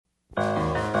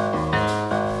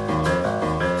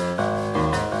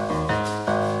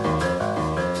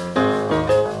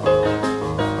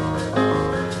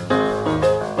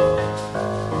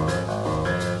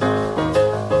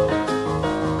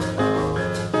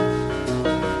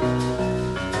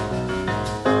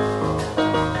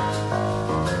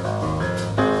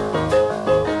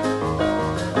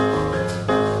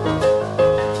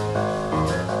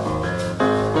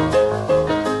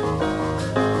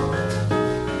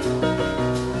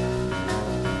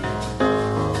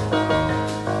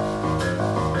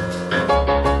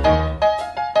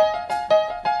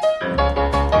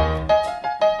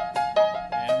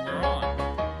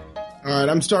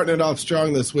I'm starting it off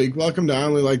strong this week. Welcome to I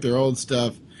Only Like Their Old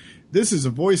Stuff. This is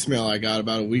a voicemail I got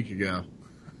about a week ago.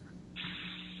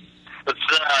 Dude,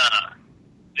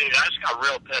 I just got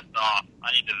real pissed off.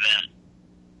 I need to vent.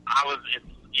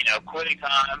 It's quitting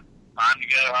time to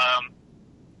go home.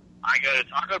 I go to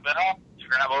Taco Bell to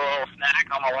grab a little snack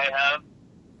on my way home.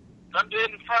 Some dude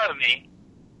in front of me,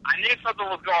 I knew something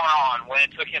was going on when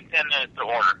it took him 10 minutes to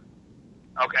order.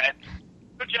 Okay?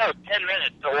 Good joke, 10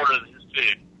 minutes to order his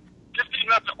food. This dude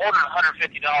must have ordered $150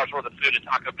 worth of food at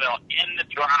Taco Bell in the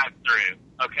drive-thru.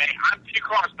 Okay? I'm 2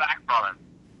 cars back from him.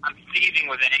 I'm seething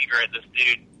with anger at this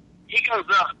dude. He goes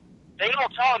up. They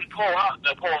don't tell him to pull up.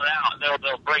 They'll pull it out.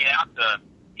 They'll bring it out to him.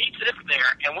 He sits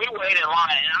there, and we wait in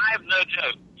line, and I have no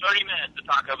joke, 30 minutes to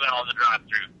Taco Bell in the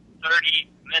drive-thru. 30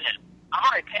 minutes. I'm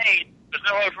already paid. There's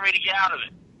no way for me to get out of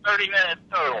it. 30 minutes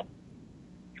total.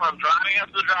 From driving up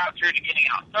to the drive-thru to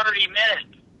getting out. 30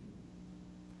 minutes.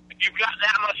 If you've got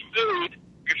that much food,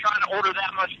 you're trying to order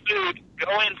that much food,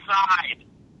 go inside.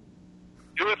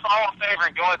 Do us all a favor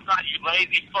and go inside, you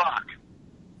lazy fuck.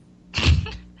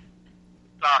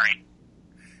 Sorry.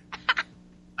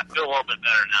 I feel a little bit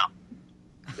better now.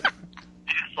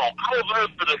 Asshole. I will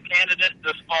vote for the candidate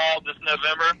this fall, this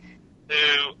November,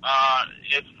 who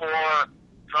is for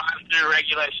drive-thru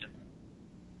regulation.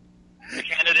 The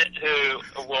candidate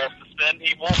who will suspend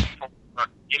people for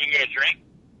giving you a drink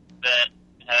that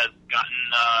has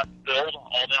gotten spilled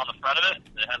all down the front of it,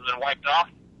 that hasn't been wiped off,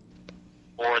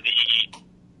 or the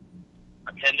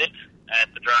attendant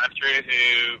at the drive-thru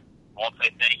who won't say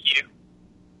thank you,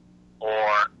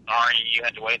 or sorry you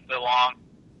had to wait so long,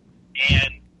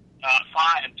 and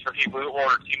fines for people who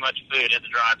order too much food at the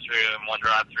drive-thru in one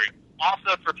drive-thru.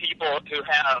 Also for people who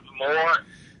have more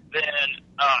than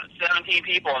 17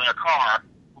 people in their car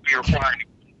will be required to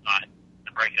go inside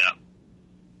and break it up.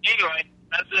 Anyway,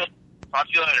 that's it. Talk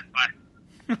to you later.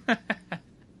 Bye.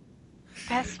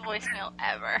 Best voicemail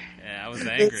ever. Yeah, I was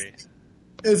angry.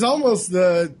 It's almost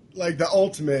the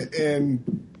ultimate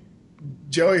in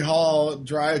Joey Hall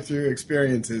drive-through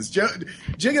experiences.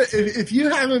 Jigga, if you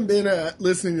haven't been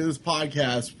listening to this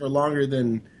podcast for longer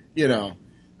than,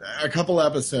 a couple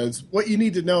episodes, what you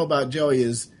need to know about Joey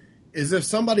is if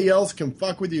somebody else can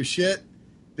fuck with your shit,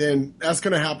 then that's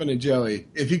going to happen to Joey.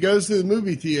 If he goes to the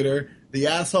movie theater, the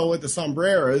asshole with the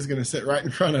sombrero is going to sit right in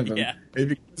front of him. Yeah. If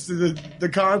he goes to the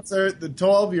concert, the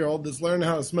 12-year-old that's learning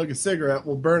how to smoke a cigarette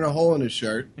will burn a hole in his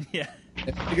shirt. Yeah.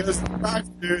 If he goes to the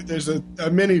drive-thru, there's a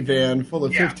minivan full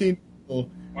of 15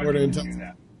 people ordering something.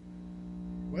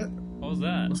 What? What was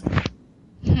that?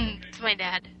 It's my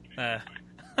dad.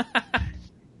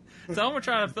 Tell him we're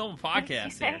trying to film a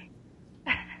podcast here.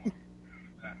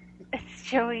 It's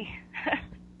Joey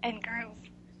and girls.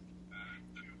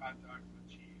 2 hot dogs with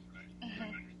cheese, right?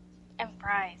 Mm-hmm. And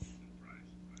fries.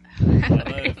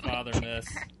 Hello, Father Miss.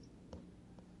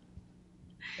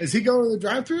 Is he going to the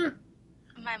drive-thru?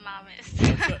 My mom is.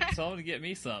 Tell him to get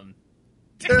me something.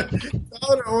 Tell him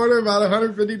to order about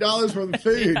 $150 worth of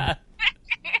food. Yeah.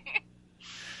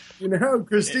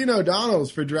 Christine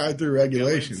O'Donnell's for drive-thru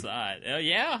regulation. Go inside. Oh,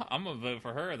 yeah, I'm going to vote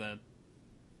for her then.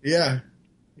 Yeah.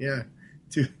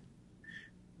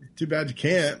 Too bad you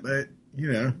can't, but,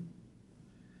 Yeah.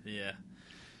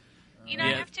 I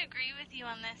have to agree with you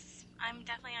on this. I'm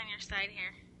definitely on your side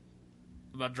here.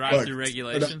 About drive-thru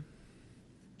regulation?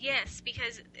 Yes,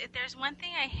 because if there's one thing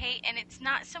I hate, and it's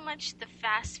not so much the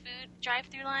fast food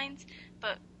drive-thru lines,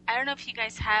 but I don't know if you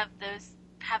guys have them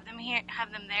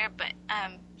there, but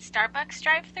Starbucks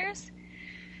drive-thrus,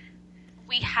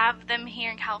 we have them here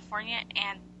in California,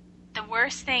 and the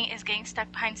worst thing is getting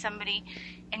stuck behind somebody,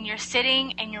 and you're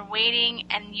sitting and you're waiting,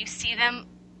 and you see them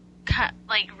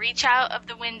reach out of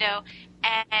the window,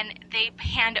 and they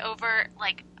hand over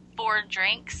 4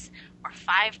 drinks or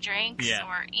 5 drinks,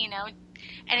 or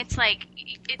and it's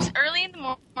it's early in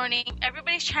the morning,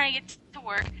 everybody's trying to get to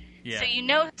work. Yeah. So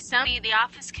somebody, the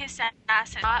office kiss ass, has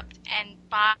stopped and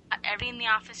bought everybody in the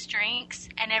office drinks,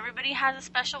 and everybody has a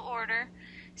special order.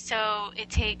 So it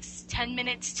takes 10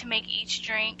 minutes to make each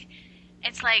drink.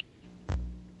 It's my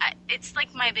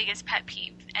biggest pet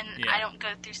peeve, and I don't go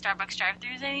through Starbucks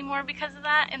drive-thrus anymore because of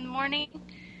that in the morning.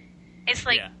 It's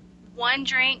 1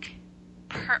 drink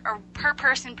per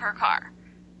person per car.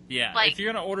 Yeah, if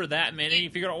you're going to order that many,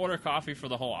 if you're going to order coffee for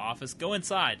the whole office, go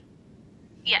inside.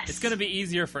 Yes. It's going to be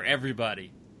easier for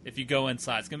everybody if you go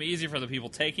inside. It's going to be easier for the people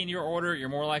taking your order. You're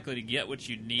more likely to get what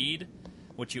you need,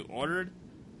 what you ordered.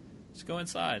 Just go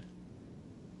inside.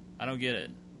 I don't get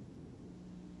it.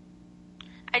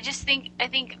 I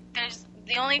think there's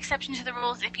the only exception to the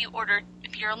rules if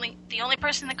you're the only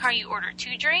person in the car, you order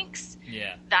 2 drinks.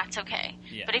 Yeah. That's okay.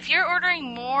 Yeah. But if you're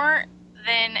ordering more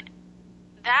than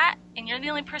that and you're the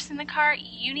only person in the car,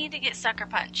 you need to get sucker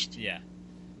punched. Yeah.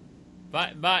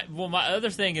 But my other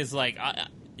thing is like,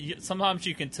 sometimes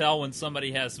you can tell when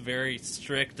somebody has very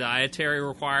strict dietary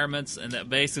requirements, and that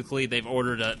basically they've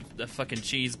ordered a fucking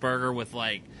cheeseburger with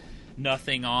like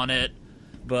nothing on it.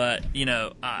 But you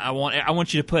know, I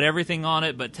want you to put everything on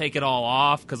it, but take it all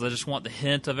off because I just want the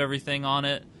hint of everything on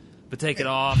it. But take it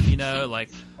off, you know, like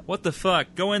what the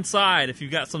fuck? Go inside if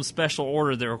you've got some special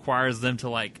order that requires them to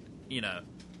like, you know,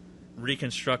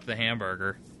 reconstruct the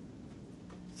hamburger.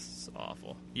 It's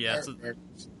awful. Yeah,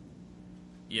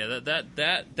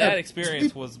 that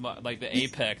experience was like the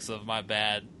apex of my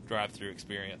bad drive-through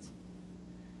experience.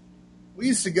 We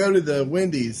used to go to the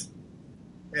Wendy's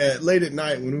late at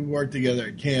night when we worked together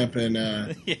at camp,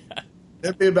 and Yeah.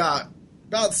 there'd be about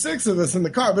 6 of us in the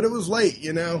car, but it was late,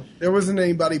 you know. There wasn't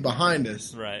anybody behind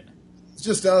us. Right. It's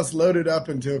just us loaded up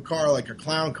into a car like a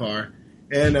clown car,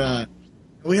 and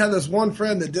we had this one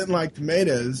friend that didn't like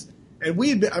tomatoes, and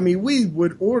we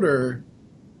would order,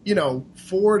 you know,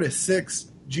 4 to 6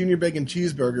 junior bacon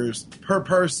cheeseburgers per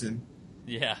person.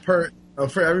 Yeah. For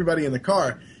everybody in the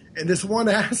car. And this one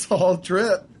asshole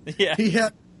Trip, Yeah. he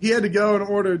had to go and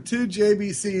order 2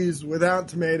 JBCs without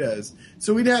tomatoes.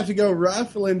 So we'd have to go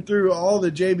rifling through all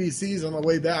the JBCs on the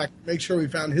way back, make sure we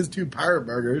found his 2 pirate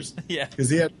burgers. Yeah. Because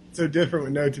he had so different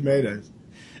with no tomatoes.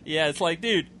 Yeah, it's like,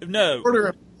 dude, no. Order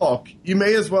in bulk. You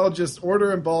may as well just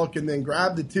order in bulk and then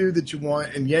grab the 2 that you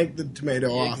want and yank the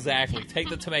tomato off. Exactly. Take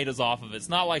the tomatoes off of it. It's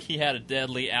not like he had a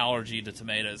deadly allergy to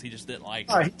tomatoes. He just didn't like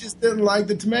Oh, it. he just didn't like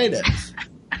the tomatoes.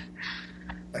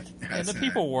 And the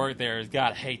people who work there has got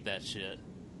to hate that shit.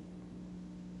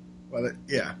 Well,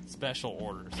 yeah. Special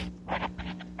orders.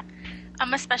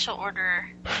 I'm a special orderer.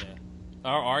 Yeah.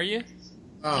 Are you?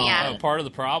 Oh, Yeah. Oh, part of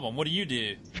the problem. What do you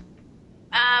do?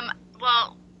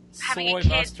 Well, having Soy a kid,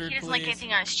 mustard, he doesn't please. like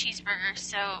anything on his cheeseburger,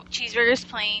 so cheeseburger's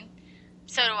plain.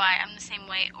 So do I. I'm the same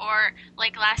way. Or,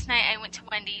 like last night, I went to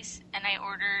Wendy's and I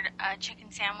ordered a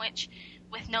chicken sandwich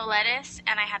with no lettuce,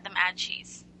 and I had them add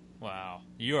cheese. Wow.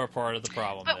 You are part of the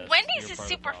problem. But Miss. Wendy's You're is part of the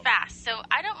super problem. fast, so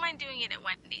I don't mind doing it at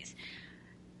Wendy's.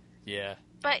 Yeah.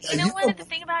 But Yeah, you know you what? don't- The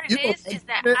thing about you it don't is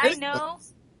that mind I it.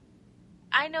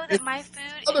 know that my food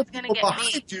Other is going to people get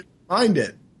behind made. you mind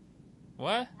it.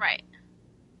 What? Right.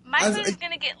 My As- food is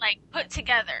going to get, like, put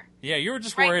together. Yeah, you were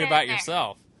just Right worried then about and there.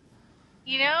 yourself.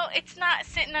 You know, it's not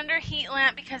sitting under a heat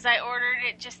lamp because I ordered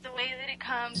it just the way that it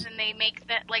comes, and they make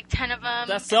that like 10 of them.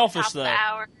 That's at selfish, the top though. Of the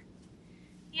hour.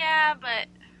 Yeah, but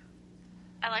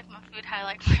I like my food how I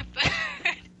like my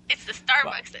food. It's the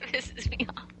Starbucks that pisses me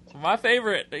off. My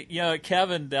favorite, you know,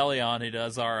 Kevin DeLeon, who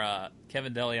does our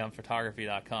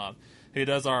KevinDeLeonPhotography.com, who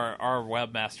does our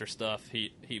webmaster stuff.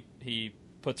 He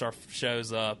puts our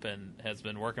shows up and has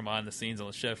been working behind the scenes on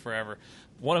the show forever.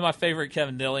 One of my favorite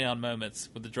Kevin DeLeon moments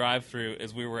with the drive-through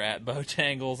is we were at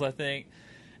Bojangles, I think.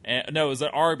 And no, it was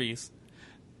at Arby's,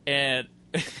 and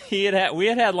we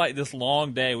had like this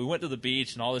long day. We went to the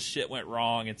beach and all this shit went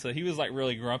wrong, and so he was like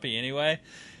really grumpy anyway.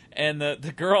 And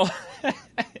the girl,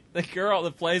 the girl at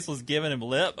the place was giving him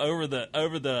lip over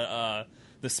the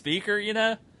speaker, you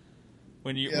know,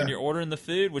 when you're ordering the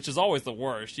food, which is always the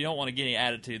worst. You don't want to get any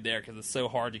attitude there because it's so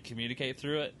hard to communicate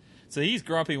through it. So he's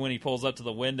grumpy when he pulls up to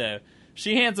the window.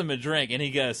 She hands him a drink, and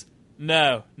he goes,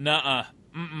 "No, nuh-uh,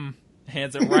 mm-mm."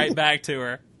 Hands it right back to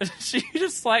her. She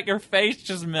just like her face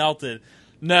just melted.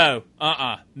 No,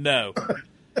 no.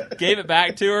 Gave it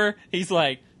back to her. He's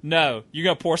like, "No, you're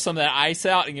gonna pour some of that ice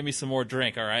out and give me some more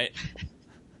drink, all right?"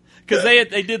 Because they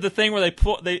did the thing where they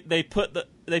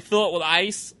fill it with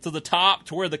ice to the top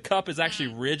to where the cup is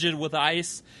actually rigid with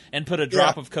ice, and put a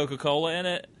drop of Coca-Cola in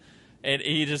it. And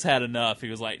he just had enough. He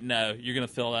was like, "No, you're gonna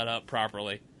fill that up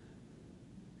properly."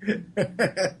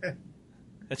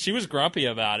 And she was grumpy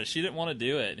about it. She didn't want to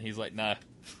do it. And he's like, "No."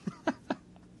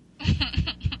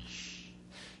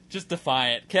 Just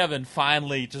defiant. Kevin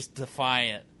finally just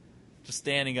defiant. Just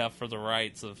standing up for the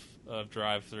rights of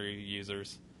drive-through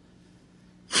users.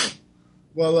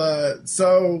 Well,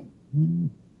 so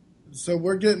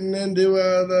we're getting into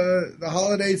the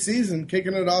holiday season,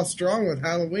 kicking it off strong with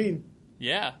Halloween.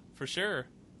 Yeah, for sure.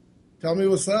 Tell me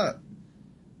what's up.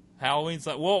 Halloween's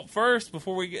like, well, first,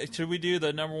 before should we do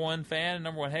the number one fan and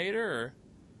number one hater?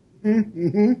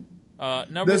 Or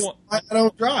number one. I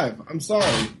don't drive. I'm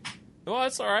sorry. Well,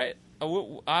 that's all right.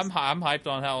 I'm hyped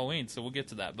on Halloween, so we'll get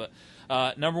to that. But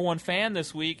number one fan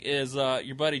this week is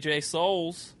your buddy Jay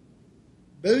Souls.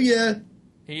 Booyah.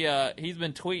 He's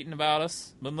been tweeting about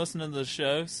us, been listening to the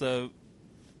show, so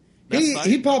that's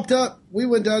He popped up. We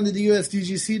went down to the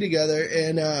USDGC together,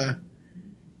 and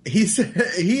he said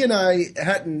he and I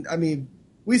hadn't. I mean,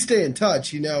 we stay in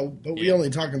touch, but we Yeah. only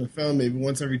talk on the phone maybe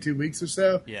once every 2 weeks or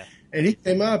so. Yeah. And he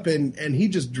came up and he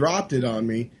just dropped it on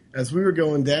me as we were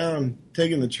going down,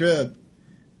 taking the trip.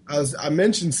 I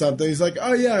mentioned something. He's like,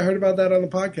 "Oh yeah, I heard about that on the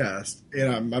podcast,"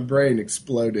 and my brain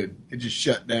exploded. It just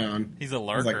shut down. He's a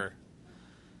was like- lurker.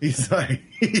 He's like,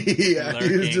 yeah, he was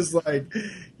Lurking. just like,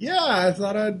 "Yeah, I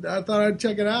thought I'd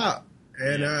check it out."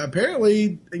 And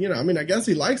apparently, I guess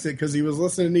he likes it because he was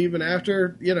listening even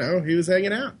after he was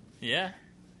hanging out. Yeah.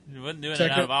 He wasn't doing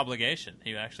Check it out it- of obligation.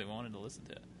 He actually wanted to listen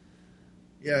to it.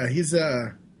 Yeah,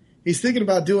 he's thinking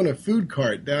about doing a food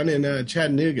cart down in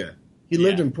Chattanooga. He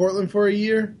lived Yeah. in Portland for a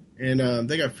year, and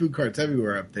they got food carts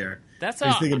everywhere up there. That's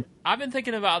He's how thinking- I've been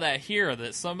thinking about that here,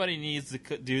 that somebody needs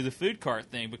to do the food cart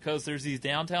thing, because there's these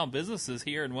downtown businesses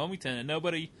here in Wilmington and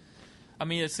nobody,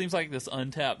 it seems like this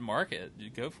untapped market.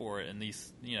 You go for it in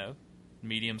these,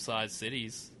 medium-sized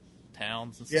cities,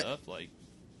 towns and Yeah. stuff. Like,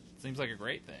 seems like a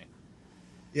great thing.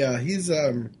 Yeah, he's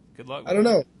Good luck. I don't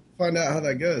know. Find out how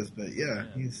that goes, but yeah.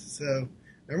 He's so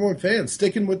number one fan,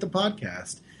 sticking with the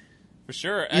podcast. For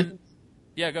sure. And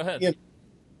yeah, go ahead. Yeah.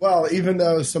 Well, even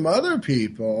though some other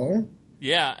people,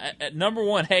 Yeah, at number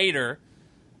one hater.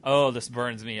 Oh, this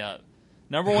burns me up.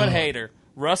 Number one hater,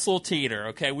 Russell Teeter.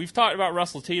 Okay, we've talked about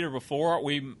Russell Teeter before.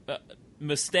 We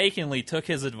mistakenly took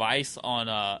his advice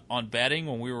on betting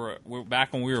when we were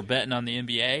back when we were betting on the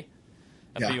NBA.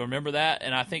 If Yeah. you remember that,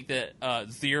 and I think that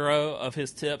 0 of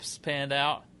his tips panned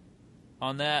out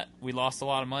on that. We lost a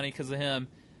lot of money because of him.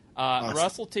 Awesome.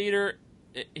 Russell Teeter,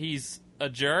 he's a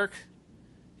jerk.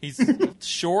 He's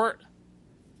short.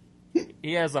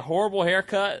 He has a horrible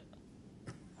haircut.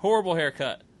 Horrible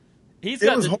haircut. He's it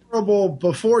got was horrible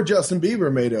before Justin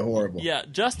Bieber made it horrible. Yeah,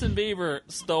 Justin Bieber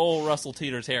stole Russell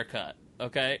Teeter's haircut.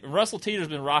 Okay, Russell Teeter's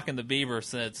been rocking the Bieber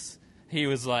since he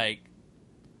was like,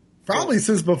 Probably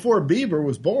since before Bieber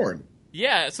was born.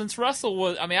 yeah, since Russell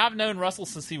was. I've known Russell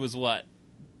since he was what,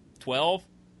 12,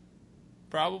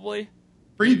 probably.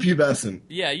 Prepubescent.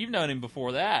 Yeah, you've known him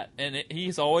before that, and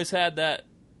he's always had that.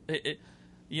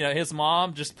 His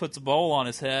mom just puts a bowl on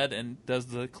his head and does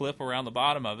the clip around the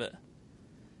bottom of it,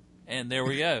 and there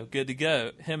we go, good to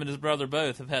go. Him and his brother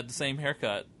both have had the same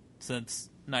haircut since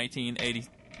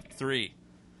 1983.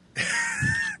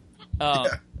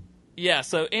 Yeah.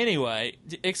 So anyway,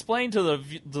 explain to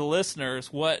the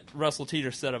listeners what Russell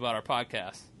Teeter said about our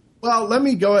podcast. Well, let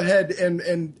me go ahead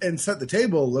and set the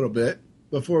table a little bit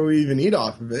before we even eat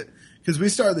off of it, because we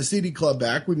started the CD Club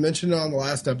back. We mentioned it on the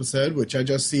last episode, which I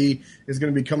just see is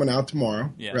going to be coming out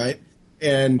tomorrow, Yeah. right?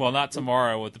 And Well, not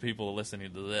tomorrow with the people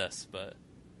listening to this, but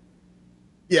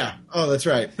yeah, oh, that's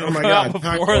right. Oh my Not God,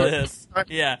 before time, this.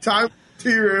 Yeah. time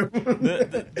tea room.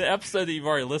 the episode that you've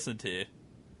already listened to.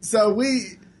 So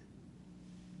we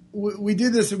do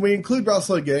this, and we include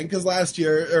Russell again because last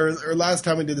year or last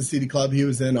time we did the CD Club, he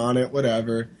was in on it,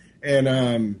 whatever,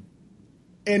 and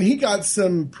he got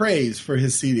some praise for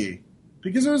his CD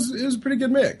because it was a pretty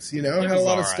good mix, had a was lot of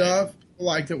all right. stuff, people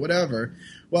liked it, whatever.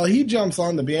 Well, he jumps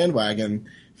on the bandwagon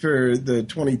for the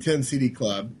 2010 CD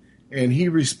Club, and he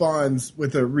responds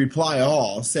with a reply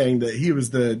all saying that he was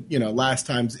the last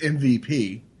time's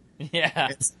MVP. Yeah.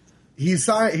 He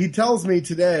tells me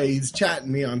today, he's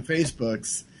chatting me on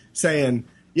Facebook saying,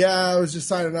 yeah, I was just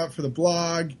signing up for the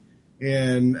blog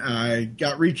and I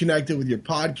got reconnected with your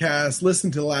podcast,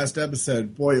 listened to the last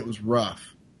episode. Boy, it was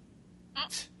rough.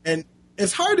 And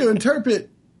it's hard to interpret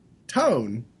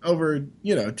tone over,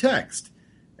 text.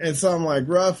 And so I'm like,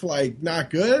 rough, like not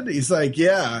good? He's like,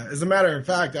 yeah. As a matter of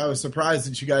fact, I was surprised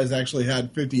that you guys actually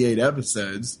had 58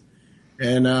 episodes.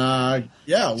 And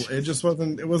yeah, it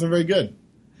wasn't very good.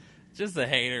 Just a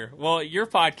hater. Well, your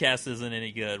podcast isn't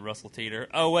any good, Russell Teeter.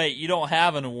 Oh, wait, you don't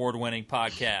have an award-winning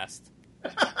podcast.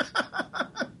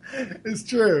 It's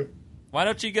true. Why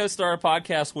don't you go start a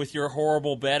podcast with your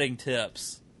horrible betting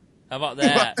tips? How about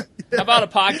that? How about a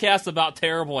podcast about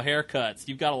terrible haircuts?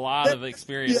 You've got a lot of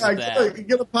experience Yeah, with that.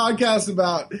 get a podcast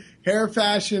about hair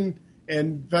fashion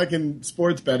and fucking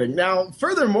sports betting. Now,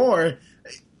 furthermore,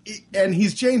 and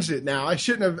he's changed it now. I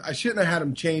shouldn't have had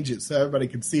him change it so everybody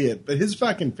could see it. But his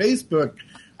fucking Facebook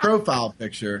profile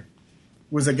picture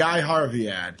was a Guy Harvey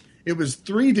ad. It was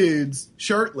 3 dudes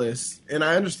shirtless, and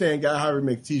I understand Guy Harvey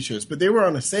makes t-shirts, but they were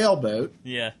on a sailboat.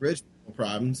 Yeah. Rich people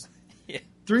problems. Yeah.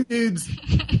 3 dudes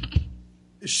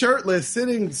shirtless,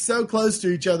 sitting so close to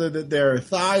each other that their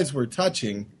thighs were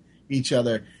touching each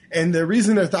other. And the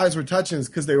reason their thighs were touching is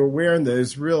because they were wearing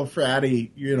those real fratty,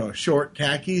 short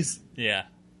khakis. Yeah.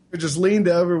 They're just leaned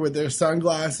over with their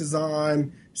sunglasses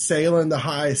on, sailing the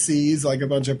high seas like a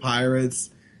bunch of pirates,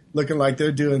 looking like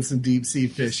they're doing some deep sea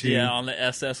fishing. Yeah, on the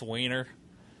SS Wiener.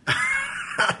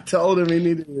 I told him he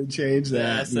needed to change The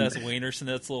that. SS Wiener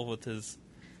Schnitzel with his,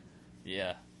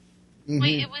 yeah.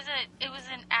 Wait, it was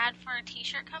an ad for a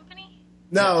T-shirt company.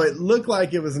 No, it looked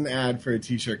like it was an ad for a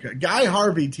T-shirt. Guy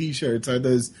Harvey T-shirts are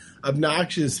those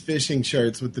obnoxious fishing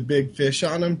shirts with the big fish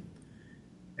on them.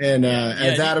 And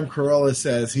as Adam Carolla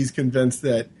says, he's convinced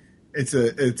that it's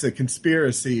a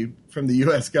conspiracy from the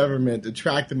U.S. government to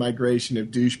track the migration of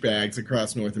douchebags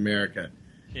across North America.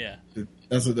 Yeah.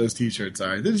 That's what those T-shirts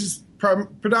are. They're just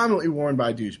predominantly worn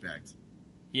by douchebags.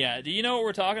 Yeah. Do you know what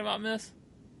we're talking about, Miss?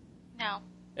 No.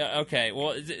 Okay,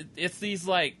 well, it's these,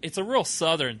 like, it's a real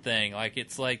Southern thing. Like,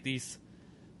 it's like these,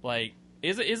 like,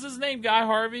 is his name Guy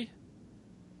Harvey?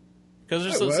 Because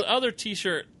there's this other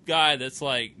T-shirt guy that's,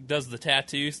 like, does the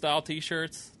tattoo style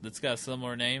T-shirts that's got a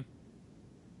similar name.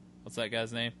 What's that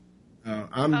guy's name?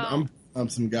 I'm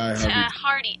some Guy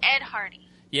Harvey. Ed Hardy.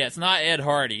 Yeah, it's not Ed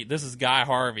Hardy. This is Guy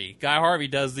Harvey. Guy Harvey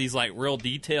does these, like, real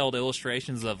detailed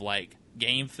illustrations of, like,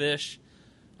 game fish.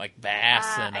 Like bass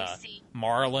and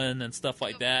marlin and stuff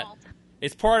like that.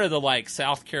 It's part of the like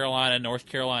South Carolina, North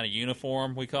Carolina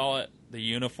uniform. We call it the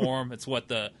uniform. It's what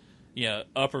the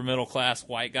upper middle class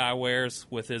white guy wears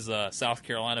with his South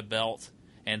Carolina belt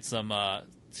and some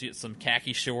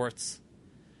khaki shorts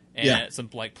and some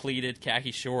like pleated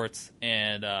khaki shorts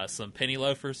and some penny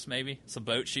loafers, maybe some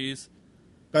boat shoes.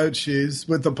 Boat shoes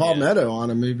with the palmetto on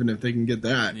them, even if they can get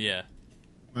that. Yeah,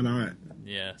 why not?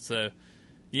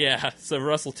 Yeah, so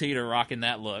Russell Teeter rocking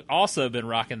that look. Also been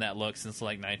rocking that look since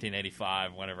like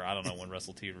 1985, whenever. I don't know when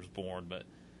Russell Teeter was born, but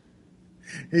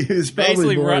he was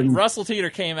probably born. Russell Teeter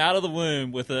came out of the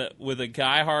womb with a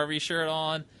Guy Harvey shirt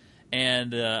on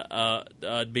and a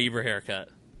Bieber haircut.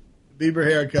 Bieber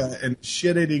haircut and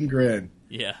shit-eating grin.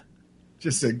 Yeah.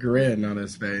 Just a grin on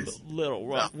his face. Little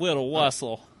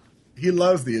Russell. He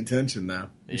loves the attention, though.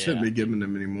 He shouldn't be giving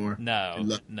them anymore. No,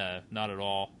 not at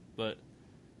all. But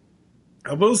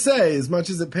I will say, as much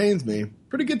as it pains me,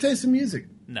 pretty good taste in music.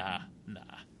 Nah.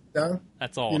 No?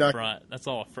 That's all up front. That's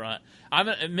all up front.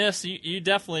 Miss, you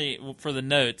definitely, for the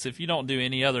notes, if you don't do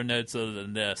any other notes other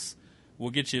than this, we'll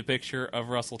get you a picture of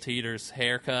Russell Teeter's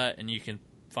haircut, and you can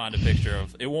find a picture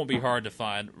of, it won't be hard to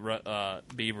find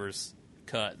Bieber's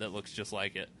cut that looks just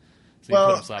like it. So you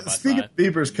put them side by speaking side. of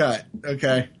Bieber's cut,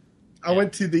 okay, I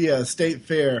went to the state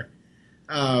fair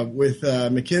with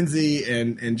Mackenzie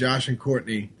and Josh and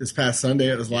Courtney this past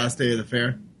Sunday. It was the last day of the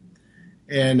fair.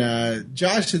 And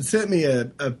Josh had sent me a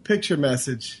picture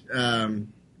message of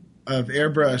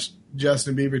airbrushed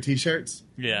Justin Bieber T-shirts.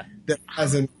 Yeah. That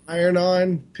has an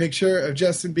iron-on picture of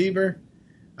Justin Bieber.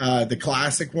 The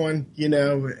classic one,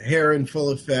 hair in full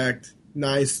effect,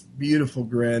 nice, beautiful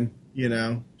grin,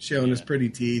 showing his pretty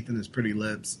teeth and his pretty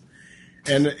lips.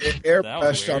 And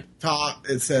airbrushed on top,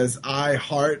 it says, I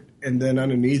heart, and then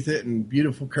underneath it in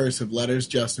beautiful cursive letters,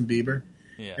 Justin Bieber.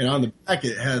 Yeah. And on the back,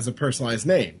 it has a personalized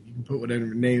name. You can put whatever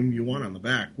name you want on the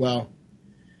back. Well,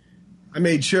 I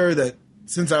made sure that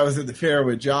since I was at the fair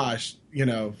with Josh,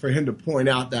 for him to point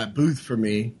out that booth for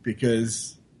me,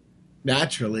 because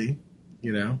naturally,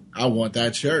 I want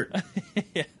that shirt.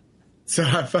 Yeah. So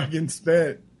I fucking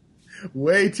spent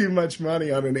way too much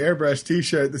money on an airbrush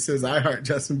T-shirt that says I heart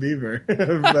Justin Bieber.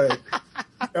 But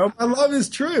my love is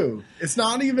true. It's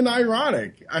not even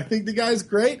ironic. I think the guy's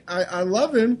great. I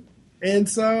love him. And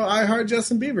so I heart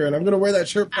Justin Bieber, and I'm going to wear that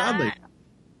shirt proudly.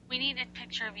 We need a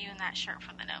picture of you in that shirt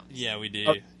for the notes. Yeah, we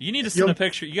do. You need to send a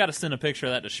picture. You got to send a picture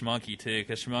of that to Schmunky, too,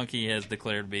 because Schmunky has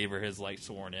declared Bieber his,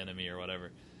 sworn enemy or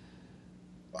whatever.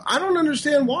 I don't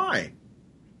understand why.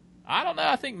 I don't know.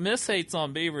 I think Miss hates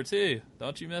on Bieber, too.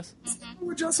 Don't you, Miss? Mm-hmm.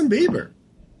 With Justin Bieber.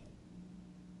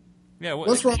 Yeah.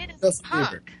 What's wrong with Justin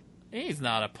Bieber? He's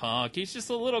not a punk. He's just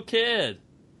a little kid.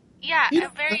 Yeah, a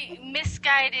very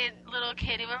misguided little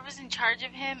kid. Whoever's in charge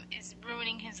of him is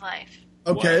ruining his life.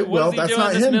 Okay, what that's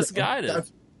not him. Misguided?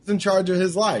 That's in charge of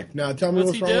his life. Now tell me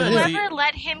what's wrong with him. Whoever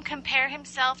let him compare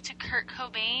himself to Kurt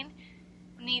Cobain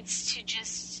needs to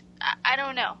just... I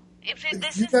don't know. If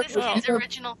this is his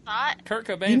original thought... Kurt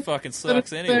Cobain fucking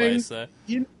sucks anyway, so...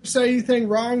 You never say anything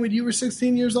wrong when you were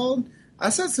 16 years old? I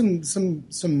said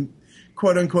some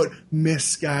quote-unquote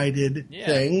misguided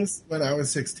things when I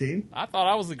was 16. I thought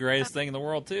I was the greatest thing in the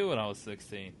world, too, when I was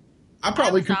 16. I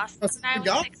probably could. Awesome when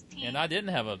I was 16. And I didn't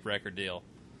have a record deal.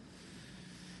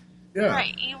 Yeah.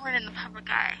 Right, you weren't in the public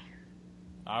eye.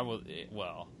 I was,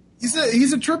 well...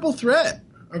 He's a triple threat,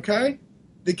 okay?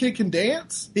 The kid can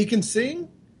dance, he can sing,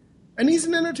 and he's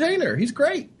an entertainer. He's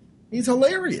great. He's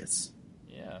hilarious.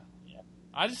 Yeah.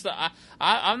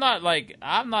 I'm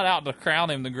not out to crown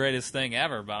him the greatest thing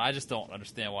ever, but I just don't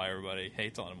understand why everybody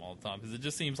hates on him all the time, because it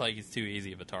just seems like he's too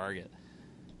easy of a target.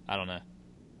 I don't know.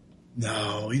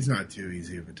 No, he's not too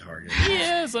easy of a target. He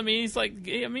is. I mean,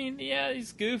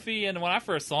 he's goofy. And when I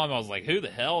first saw him, I was like, who the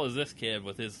hell is this kid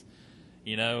with his,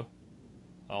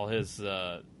 all his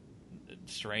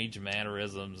strange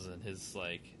mannerisms and his,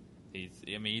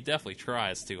 he definitely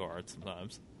tries too hard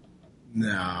sometimes.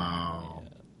 No. Yeah.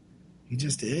 He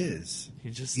just is.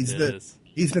 He's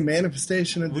He's the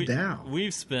manifestation of the Tao.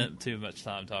 We've spent too much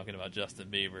time talking about Justin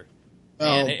Bieber.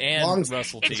 Oh, and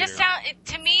Russell It Teeter. just sounds,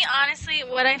 to me, honestly,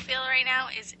 what I feel right now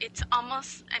is it's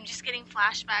almost, I'm just getting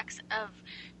flashbacks of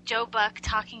Joe Buck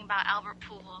talking about Albert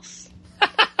Pujols.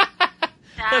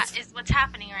 That is what's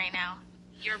happening right now.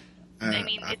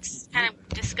 It's kind of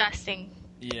disgusting.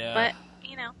 Yeah. But,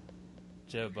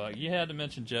 Joe Buck. You had to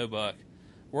mention Joe Buck.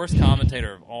 Worst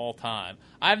commentator of all time.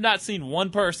 I have not seen one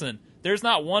person. There's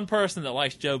not one person that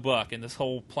likes Joe Buck in this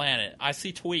whole planet. I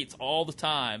see tweets all the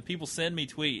time. People send me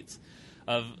tweets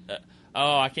of,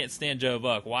 I can't stand Joe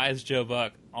Buck. Why is Joe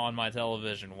Buck on my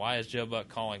television? Why is Joe Buck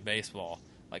calling baseball?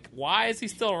 Like, why is he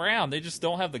still around? They just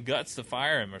don't have the guts to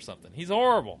fire him or something. He's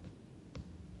horrible.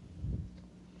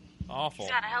 Awful.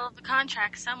 he's got a hell of a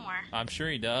contract somewhere. I'm sure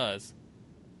he does.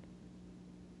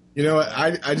 You know what?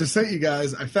 I just sent you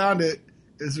guys. I found it.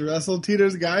 It's Russell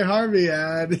Teeter's Guy Harvey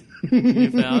ad. You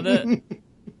found it?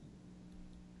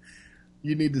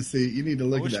 You need to see. You need to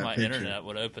look I wish at that my picture. internet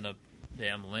would open a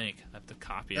damn link. I have to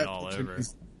copy it all over.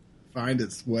 Just find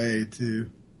its way to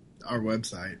our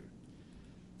website.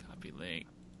 Copy link.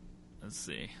 Let's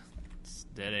see. It's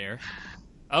dead air.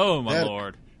 Oh my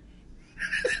lord!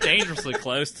 Dangerously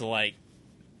close to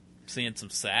seeing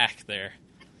some sack there.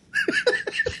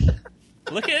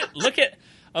 Look at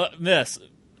Miss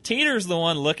Teeter's the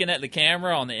one looking at the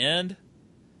camera on the end.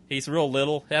 He's real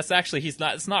little. That's actually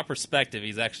it's not perspective.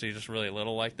 He's actually just really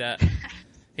little like that.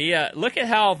 He look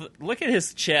at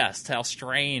his chest. How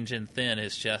strange and thin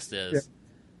his chest is. Yeah.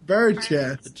 Bird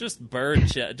chest. Just bird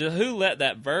chest. Who let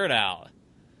that bird out?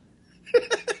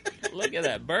 Look at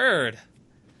that bird.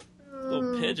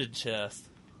 Little pigeon chest.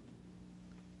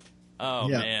 Oh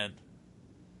Yeah. man.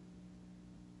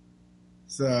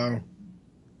 So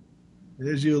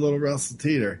there's you, a little Russell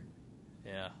Teeter.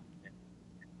 Yeah.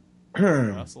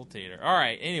 Russell Teeter. All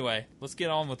right. Anyway, let's get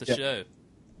on with the show.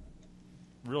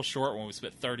 Real short one. We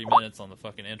spent 30 minutes on the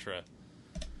fucking intro.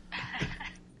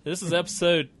 This is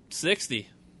episode 60.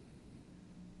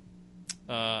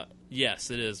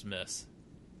 Yes, it is, Miss.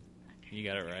 You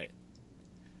got it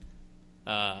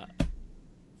right.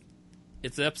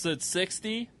 It's episode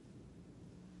 60.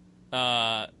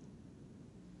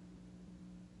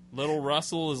 Little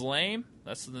Russell is lame.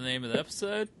 That's the name of the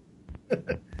episode.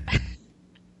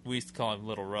 We used to call him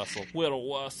Little Russell.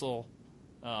 Little Russell.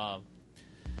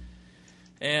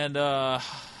 And I'm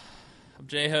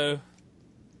J-Ho.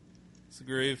 It's the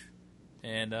Groove.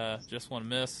 And Just Want to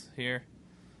Miss here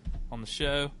on the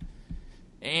show.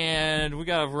 And we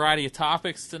got a variety of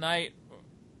topics tonight.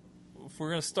 We're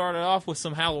going to start it off with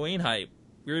some Halloween hype.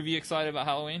 Groove, you excited about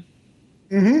Halloween?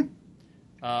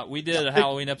 Mm-hmm. We did a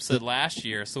Halloween episode last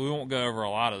year, so we won't go over a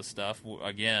lot of the stuff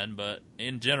again, but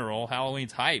in general,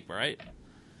 Halloween's hype, right?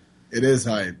 It is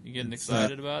hype. You getting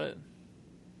excited about it?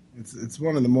 It's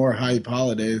one of the more hype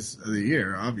holidays of the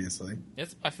year, obviously.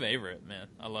 It's my favorite, man.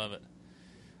 I love it.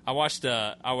 I watched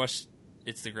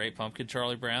It's the Great Pumpkin,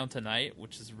 Charlie Brown tonight,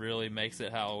 which really makes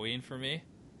it Halloween for me.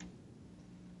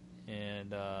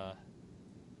 And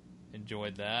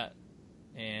enjoyed that.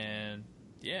 And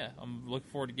yeah, I'm looking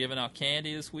forward to giving out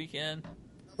candy this weekend.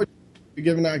 You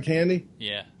giving out candy?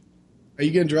 Yeah. Are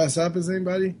you gonna dress up as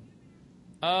anybody?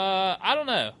 I don't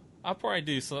know. I'll probably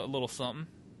do a little something.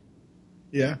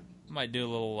 Yeah. Might do a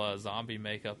little zombie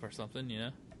makeup or something,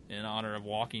 in honor of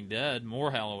Walking Dead. More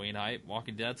Halloween hype.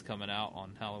 Walking Dead's coming out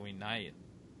on Halloween night.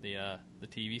 The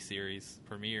TV series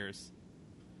premieres.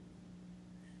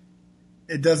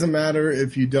 It doesn't matter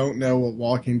if you don't know what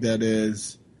Walking Dead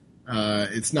is.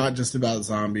 It's not just about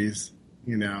zombies,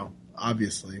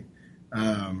 obviously.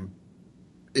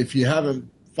 If you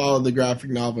haven't followed the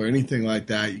graphic novel or anything like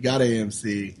that, you got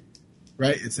AMC,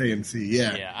 right? It's AMC,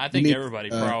 yeah. Yeah, I think everybody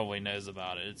probably knows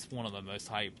about it. It's one of the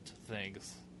most hyped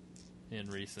things in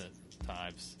recent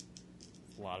times.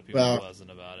 A lot of people are buzzing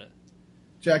about it.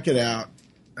 Check it out.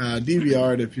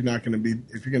 DVR it if you're going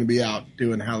to be out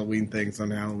doing Halloween things on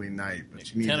Halloween night.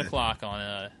 But you need 10 o'clock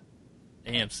on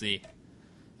AMC,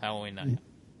 Halloween night.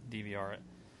 DVR it.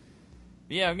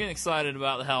 But yeah, I'm getting excited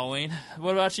about the Halloween.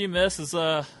 What about you, Miss? Is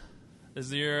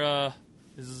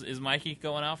Mikey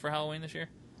going out for Halloween this year?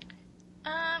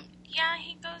 Yeah,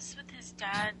 he goes with his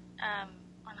dad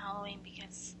on Halloween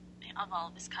because of all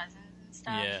of his cousins and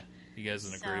stuff. Yeah, he goes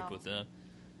in a group with them.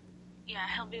 Yeah,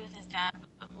 he'll be with his dad.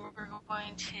 But we're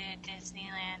going to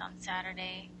Disneyland on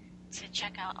Saturday to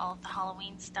check out all of the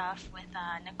Halloween stuff with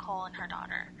Nicole and her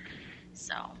daughter.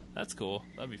 So That's cool.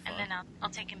 That'd be fun. and then I'll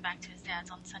take him back to his dad's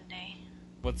on Sunday.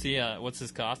 What's he? What's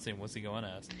his costume? What's he going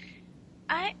as?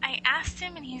 I asked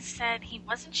him, and he said he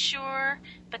wasn't sure,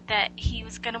 but that he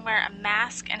was going to wear a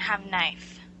mask and have a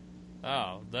knife.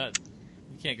 Oh, that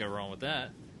you can't go wrong with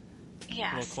that.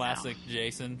 Yeah. Little classic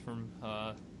Jason from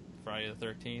Friday the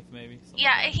 13th, maybe. Something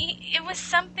Yeah, like that. it was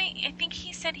something. I think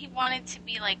he said he wanted to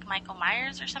be like Michael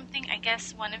Myers or something. I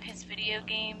guess one of his video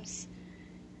games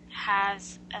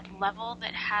has a level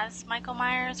that has Michael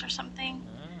Myers or something.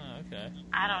 Ah, okay.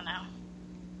 I don't know.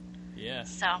 Yeah.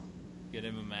 So Get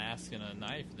him a mask and a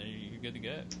knife, and then you're good to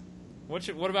go.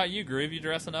 What about you, Groove? You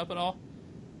dressing up at all?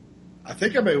 I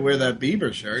think I may wear that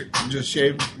Bieber shirt and just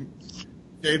shave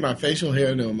my facial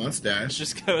hair into a mustache.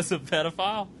 Just go as a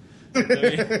pedophile?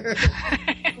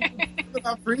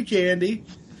 About free candy,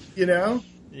 you know.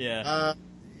 Yeah.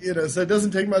 So it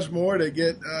doesn't take much more to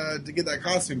get that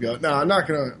costume going. No, I'm not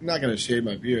gonna shave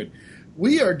my beard.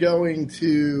 We are going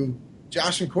to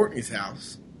Josh and Courtney's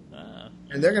house,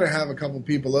 and they're gonna have a couple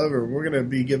people over. We're gonna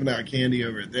be giving out candy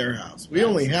over at their house. We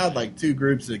only had like 2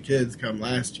 groups of kids come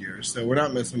last year, so we're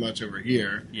not missing much over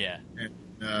here. Yeah.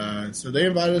 And, so they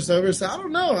invited us over. So I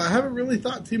don't know. I haven't really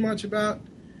thought too much about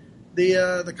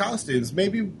the costumes.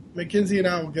 Maybe Mackenzie and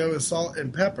I will go with salt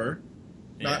and pepper.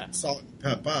 Yeah. Not salt and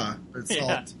pepper, but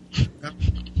Yeah. salt.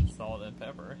 Salt and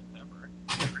pepper.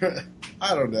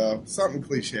 I don't know. Something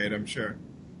cliched, I'm sure.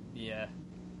 Yeah.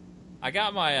 I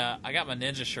got my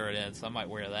ninja shirt in, so I might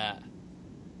wear that.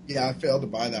 Yeah, I failed to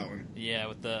buy that one.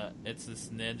 Yeah, it's this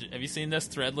ninja. Have you seen this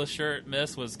threadless shirt,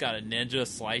 Miss? Was got a ninja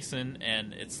slicing,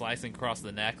 and it's slicing across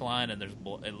the neckline, and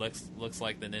it looks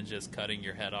like the ninja is cutting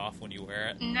your head off when you wear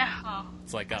it. no.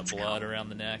 It's like got That's blood cool. around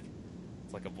the neck.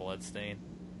 It's like a blood stain.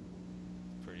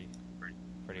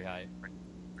 Pretty high.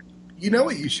 You know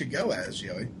what you should go as,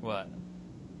 Joey? What?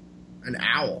 An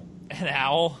owl. An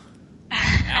owl?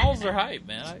 Owls are hype,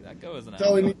 man. I go as an That's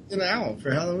all we owl. need is an owl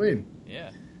for Halloween.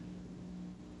 Yeah.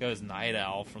 Go as Night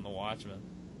Owl from The Watchmen.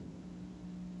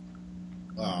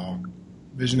 Oh,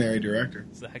 visionary director.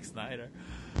 Zack Snyder.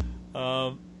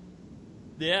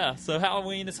 Yeah, so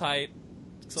Halloween is hype.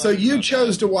 So you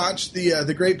chose to watch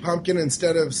the Great Pumpkin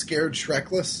instead of Scared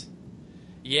Shrekless?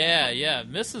 Yeah.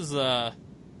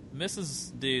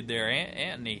 Mrs. Dude there,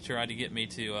 Anthony, tried to get me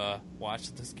to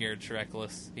watch the Scared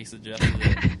Shrekless. He suggested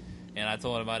it, and I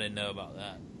told him I didn't know about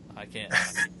that. I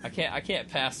can't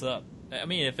pass up. I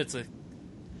mean, if it's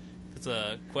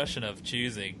a question of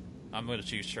choosing, I'm going to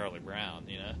choose Charlie Brown.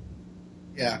 You know.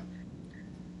 Yeah.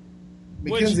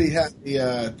 Mackenzie had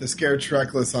the Scared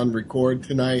Shrekless on record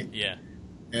tonight. Yeah.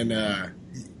 And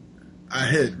I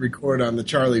hit record on the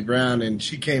Charlie Brown, and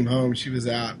she came home. She was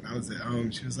out, and I was at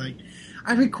home. She was like,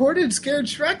 I recorded Scared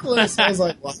Shrekless. I was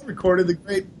like, well, I recorded the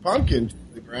Great Pumpkin,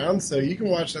 Charlie Brown, so you can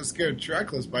watch that Scared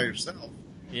Shrekless by yourself.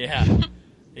 Yeah.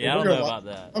 Yeah, I don't know about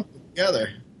that. Pumpkin together.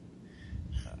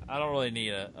 I don't really need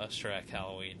a Shrek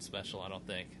Halloween special, I don't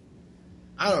think.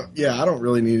 I don't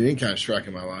really need any kind of Shrek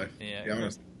in my life. Yeah. To be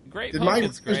honest. Great Did Michael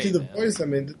Pumpkin's Myers great, do the man. voice? I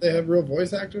mean, did they have real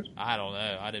voice actors? I don't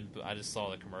know. I just saw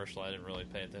the commercial. I didn't really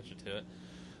pay attention to it.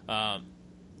 But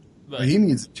Well, he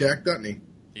needs a check, doesn't he?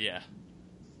 yeah.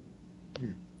 All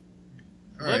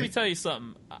Let right. me tell you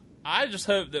something. I just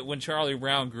hope that when Charlie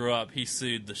Brown grew up, he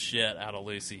sued the shit out of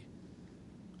Lucy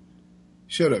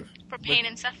Should have. For pain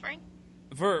and suffering?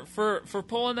 for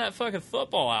pulling that fucking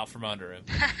football out from under him.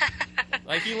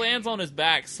 Like, he lands on his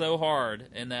back so hard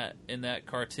in that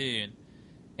cartoon,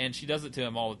 and she does it to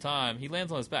him all the time. He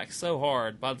lands on his back so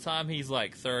hard. By the time he's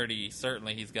like 30,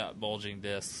 certainly he's got bulging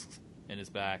discs in his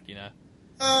back. You know.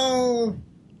 Oh.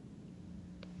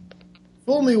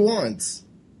 Fool me once.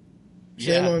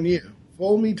 Shame Yeah. on you.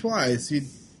 Fool me twice. You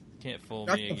Can't fool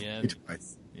not me gonna fool again. me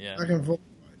twice. Yeah. Not gonna fool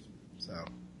me twice. So.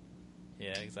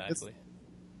 Yeah. Exactly.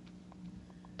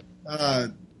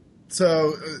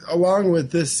 Along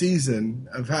with this season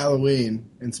of Halloween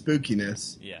and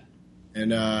spookiness Yeah.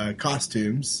 and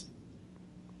costumes,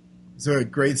 so a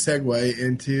great segue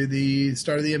into the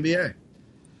start of the NBA.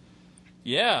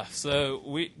 Yeah, so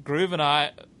Groove and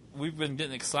I, we've been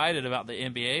getting excited about the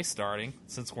NBA starting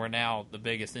since we're now the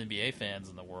biggest NBA fans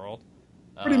in the world.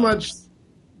 Pretty much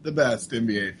the best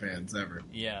NBA fans ever.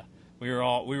 Yeah,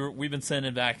 we've been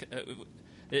sending back.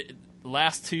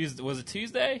 Last Tuesday, was it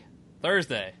Tuesday?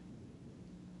 Thursday.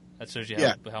 That shows you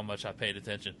how much I paid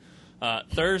attention.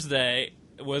 Thursday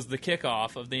was the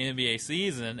kickoff of the NBA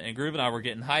season, and Groove and I were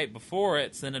getting hyped before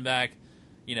it, sending back,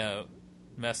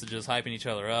 messages hyping each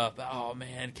other up. Oh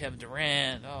man, Kevin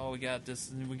Durant. Oh, we got this.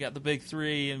 And we got the big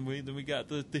three, and then we got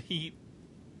the Heat.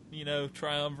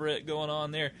 Triumvirate going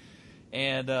on there.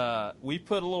 And we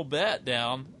put a little bet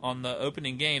down on the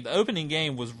opening game. The opening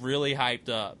game was really hyped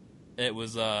up. It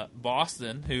was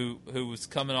Boston, who was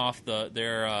coming off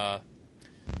their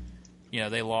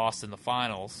they lost in the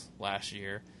finals last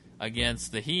year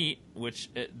against the Heat, which,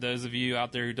 those of you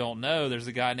out there who don't know, there's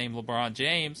a guy named LeBron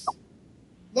James.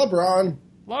 LeBron.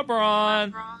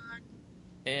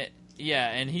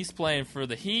 And he's playing for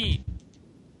the Heat.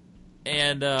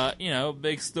 And,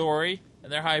 big story.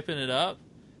 And they're hyping it up.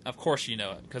 Of course you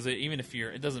know it, because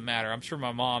it doesn't matter. I'm sure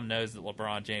my mom knows that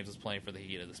LeBron James is playing for the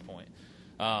Heat at this point.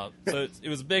 So it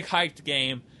was a big hyped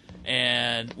game,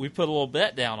 and we put a little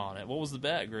bet down on it. What was the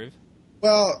bet, Groove?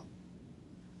 Well,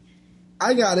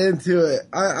 I got into it.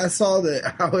 I saw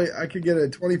that I could get a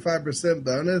 25%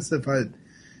 bonus if I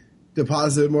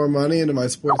deposited more money into my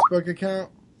sportsbook account.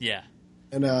 Yeah.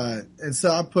 And so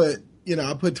I put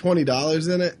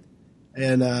 $20 in it,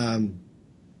 and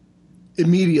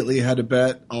immediately had to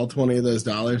bet all 20 of those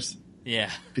dollars. Yeah.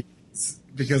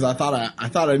 Because I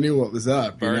thought I knew what was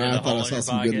up. I thought I saw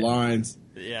some good lines.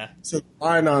 Yeah. So the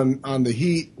line on the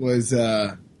Heat was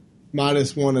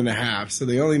minus 1.5. So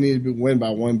they only needed to win by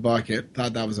one bucket.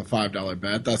 Thought that was a $5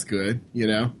 bet. That's good,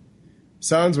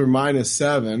 Suns were minus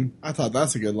 7. I thought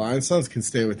that's a good line. Suns can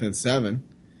stay within 7.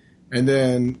 And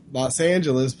then Los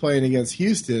Angeles playing against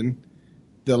Houston,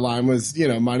 the line was,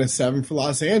 minus 7 for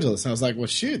Los Angeles. I was like, well,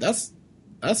 shoot, that's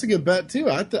a good bet too.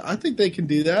 I think they can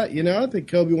do that. I think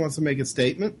Kobe wants to make a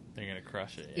statement. They're gonna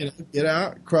crush it. Yeah. Get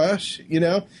out, crush.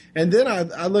 And then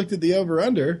I looked at the over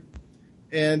under,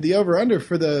 and the over under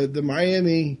for the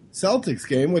Miami Celtics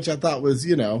game, which I thought was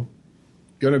going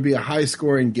to be a high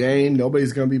scoring game.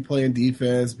 Nobody's going to be playing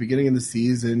defense. Beginning of the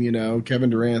season, Kevin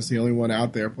Durant's the only one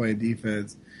out there playing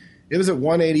defense. It was at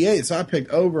 188, so I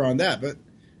picked over on that, but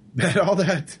bet all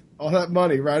that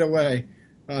money right away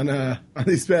on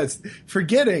these bets,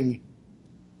 forgetting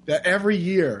that every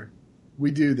year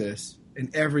we do this,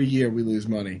 and every year we lose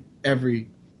money. Every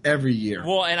year.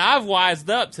 Well, and I've wised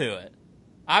up to it.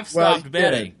 I've stopped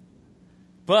betting.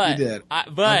 But you did.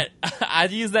 I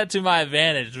used that to my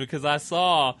advantage because I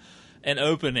saw an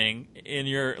opening in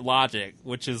your logic,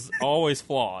 which is always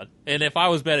flawed. And if I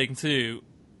was betting too,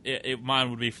 mine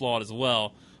would be flawed as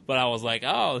well. But I was like,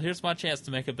 oh, here's my chance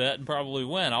to make a bet and probably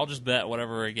win. I'll just bet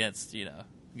whatever against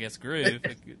Groove.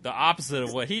 The opposite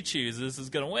of what he chooses is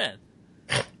going to win.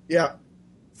 Yeah.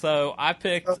 So I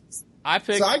picked. So I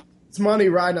got money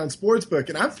riding on Sportsbook,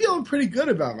 and I'm feeling pretty good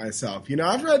about myself.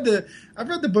 I've read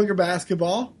the Booker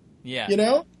Basketball.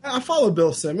 Yeah. I follow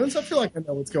Bill Simmons. I feel like I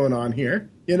know what's going on here.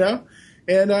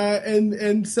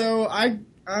 And so I'm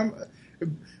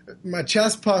my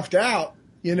chest puffed out.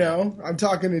 I'm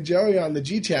talking to Joey on the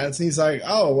G chats, and he's like,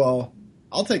 "Oh well,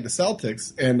 I'll take the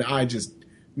Celtics," and I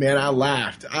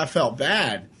laughed. I felt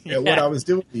bad at what I was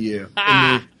doing to you.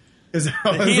 The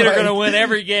Heat are going to win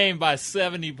every game by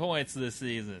 70 points this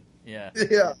season. Yeah.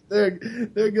 Yeah, they're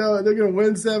going to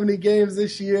win 70 games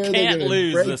this year. Can't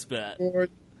lose this bet.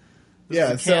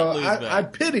 I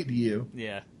pitied you.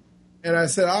 Yeah. And I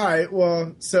said, all right,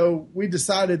 well, so we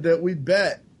decided that we'd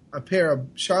bet a pair of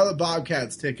Charlotte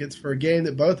Bobcats tickets for a game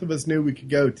that both of us knew we could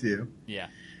go to. Yeah.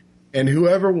 And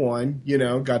whoever won,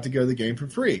 got to go to the game for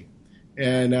free.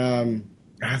 And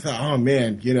I thought, oh,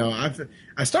 man,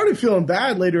 I started feeling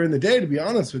bad later in the day, to be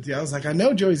honest with you. I was like, I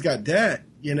know Joey's got debt,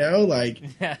 I'm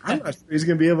not sure he's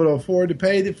going to be able to afford to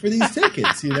pay for these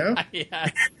tickets, Yeah.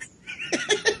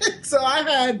 So I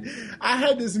had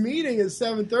this meeting at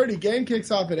 7:30. Game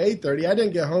kicks off at 8:30. I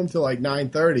didn't get home till like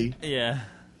 9:30. Yeah.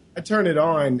 I turned it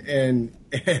on, and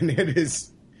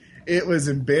it was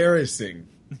embarrassing.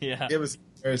 Yeah. It was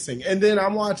embarrassing. And then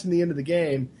I'm watching the end of the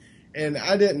game, and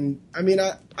I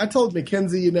told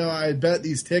Mackenzie, I had bet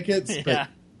these tickets, but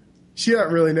she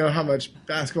doesn't really know how much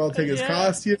basketball tickets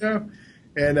cost,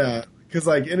 and because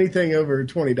anything over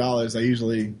 $20, I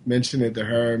usually mention it to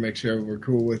her, make sure we're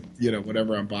cool with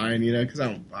whatever I'm buying, because I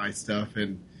don't buy stuff,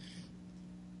 and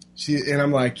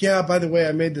I'm like, yeah, by the way,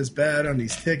 I made this bet on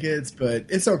these tickets, but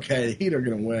it's okay. The Heat are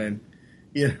gonna win,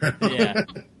 Yeah.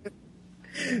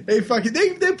 They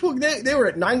were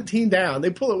at 19 down. They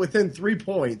pull it within 3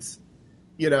 points.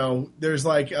 There's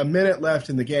like a minute left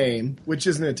in the game, which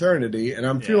is an eternity, and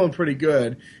I'm feeling pretty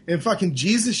good. And fucking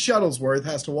Jesus Shuttlesworth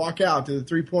has to walk out to the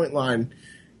 3-point line,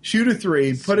 shoot a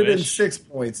three, put it in 6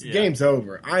 points. The game's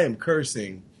over. I am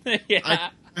cursing. Yeah.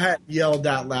 I hadn't yelled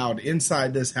that loud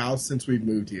inside this house since we've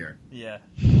moved here. Yeah.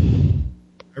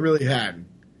 I really hadn't.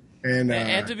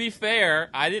 And to be fair,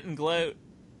 I didn't gloat.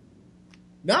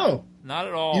 No, Not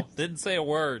at all. Didn't say a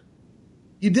word.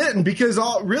 you didn't, because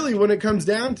really, when it comes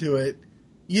down to it,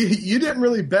 you didn't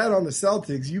really bet on the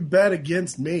Celtics. You bet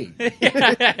against me.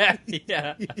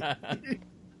 Yeah.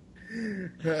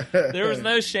 There was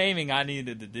no shaming I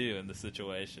needed to do in the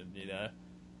situation, you know.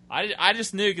 I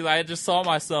just knew because I just saw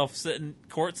myself sitting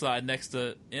courtside next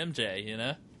to MJ, you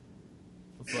know.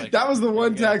 It's like, That was the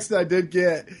one text I did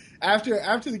get after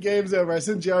the game's over. I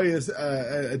sent Joey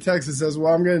a text that says,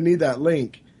 "Well, I'm going to need that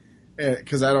link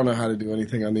because I don't know how to do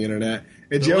anything on the internet."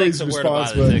 And the Joey's links of where to buy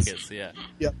response the was, tickets, yeah.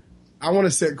 "Yeah, I want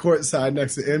to sit courtside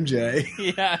next to MJ."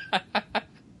 Yeah.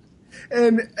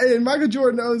 And Michael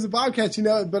Jordan owns the Bobcats, you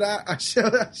know. But I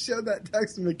showed that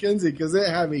text to Mackenzie because it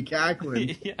had me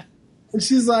cackling. Yeah. And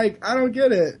she's like, "I don't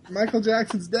get it. Michael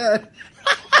Jackson's dead."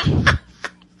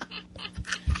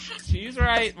 She's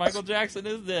right. Michael Jackson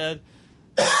is dead.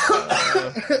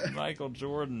 Michael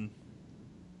Jordan.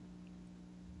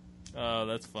 Oh,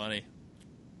 that's funny.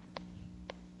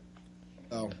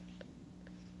 Oh.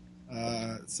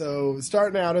 So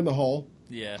starting out in the hole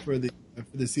Yeah. for the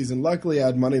season. Luckily, I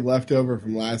had money left over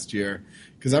from last year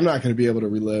because I'm not going to be able to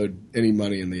reload any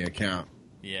money in the account.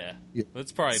 Yeah. Yeah.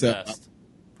 That's probably So, best.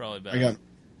 Probably best. I got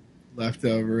left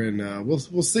over, and we'll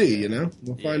see. You know,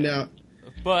 we'll find out.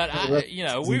 But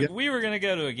Yeah. we were gonna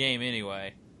go to a game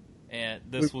anyway, and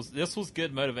this was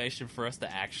good motivation for us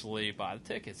to actually buy the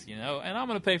tickets, you know. And I'm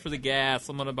gonna pay for the gas.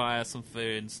 I'm gonna buy us some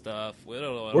food and stuff.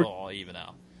 It'll all even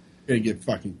out. We're gonna get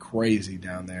fucking crazy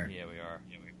down there. Yeah, we are.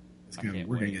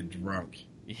 We're gonna get drunk,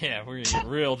 Yeah, we're gonna get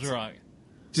real drunk.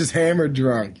 just hammered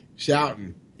drunk,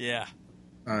 shouting. Yeah,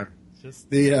 Uh, just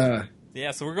the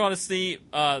yeah. So we're going to see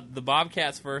the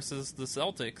Bobcats versus the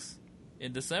Celtics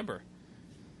in December.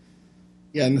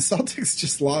 yeah, and the Celtics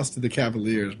just lost to the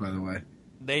Cavaliers, by the way.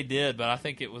 They did, but I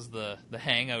think it was the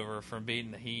hangover from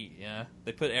beating the Heat. Yeah,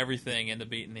 they put everything into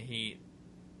beating the Heat.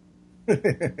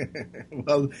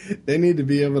 Well, they need to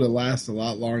be able to last a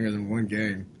lot longer than one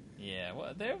game. Yeah,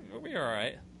 well, we'll be all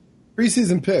right.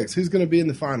 Preseason picks. Who's going to be in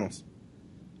the finals?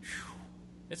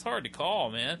 It's hard to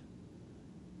call, man.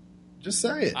 Just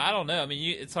say it. I don't know. I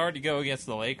mean, it's hard to go against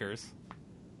the Lakers.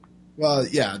 Well,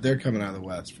 yeah, they're coming out of the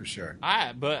West for sure.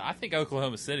 But I think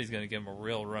Oklahoma City's going to give them a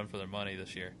real run for their money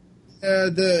this year.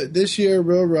 This year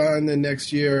will run, then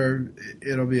next year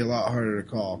it'll be a lot harder to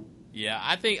call. Yeah,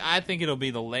 I think it'll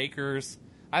be the Lakers.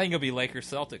 I think it'll be Lakers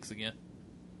Celtics again.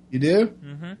 You do?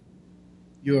 Mm-hmm.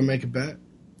 You want to make a bet?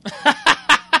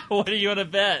 What are you going to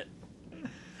bet?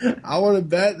 I want to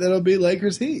bet that it'll be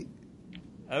Lakers Heat.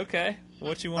 Okay.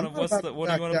 What do you want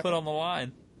to put on the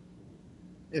line?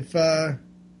 If I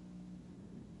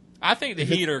think the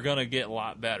Heat are going to get a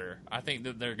lot better. I think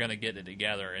that they're going to get it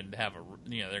together and have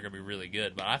they're going to be really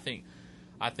good. But I think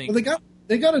well,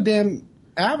 they got a damn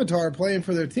avatar playing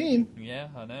for their team. Yeah,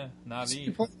 I know. He's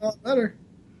Navi. playing a lot better.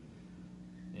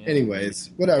 Yeah. Anyways,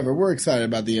 whatever. We're excited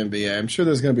about the NBA. I'm sure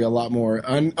there's going to be a lot more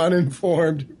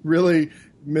uninformed, really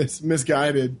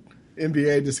misguided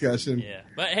NBA discussion. Yeah,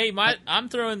 but hey, I'm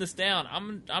throwing this down.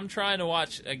 I'm trying to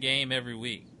watch a game every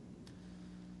week.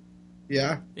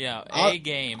 Yeah. Yeah, a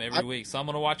game every week. So I'm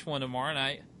going to watch one tomorrow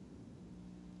night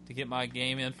to get my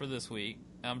game in for this week.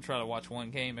 I'm trying to watch one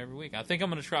game every week. I think I'm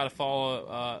going to try to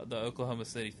follow the Oklahoma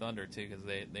City Thunder too because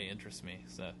they interest me.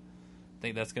 So I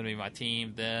think that's going to be my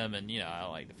team, them, and I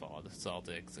like to follow the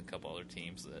Celtics and a couple other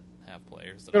teams that have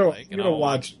players that I like. I'm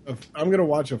going to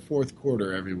watch a fourth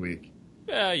quarter every week.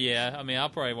 Yeah. I mean, I'll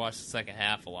probably watch the second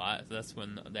half a lot. That's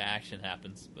when the action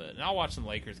happens. But I'll watch some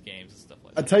Lakers games and stuff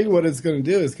like that. I'll tell you what it's going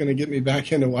to do. It's going to get me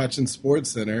back into watching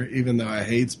SportsCenter, even though I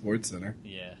hate SportsCenter.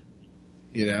 Yeah.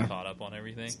 You know? Caught up on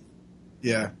everything.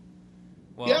 Yeah.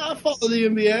 Well, Yeah, I follow the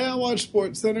NBA. I watch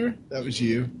SportsCenter. That was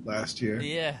you last year.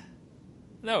 Yeah.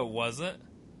 No, it wasn't.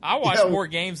 I watched more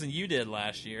games than you did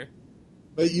last year.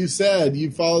 But you said you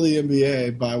follow the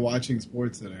NBA by watching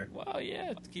SportsCenter. Well,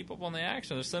 yeah, to keep up on the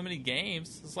action. There's so many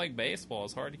games. It's like baseball.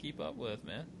 It's hard to keep up with,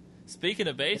 man. Speaking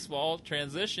of baseball,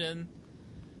 transition.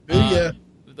 Yeah.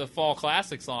 The Fall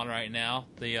Classic's on right now.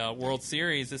 The World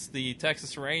Series. It's the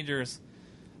Texas Rangers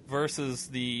versus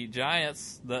the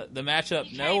Giants. The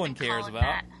matchup no one cares about.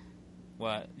 That.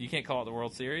 What? You can't call it the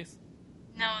World Series?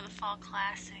 No, the Fall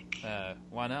Classic.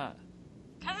 Why not?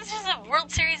 Because it's just a World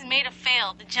Series made of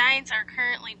fail. The Giants are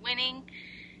currently winning.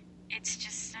 It's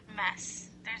just a mess.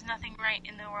 There's nothing right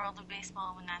in the world of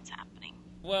baseball when that's happening.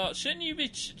 Well, shouldn't you be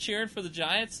cheering for the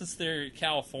Giants since they're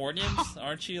Californians?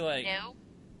 Aren't you like... No.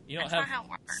 You don't That's have not how it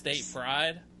works. state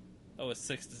pride? Oh, it's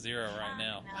 6-0 right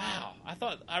now. No.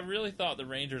 Wow. I really thought the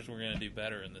Rangers were going to do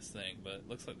better in this thing, but it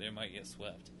looks like they might get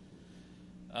swept.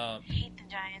 I hate the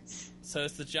Giants. So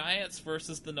it's the Giants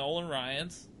versus the Nolan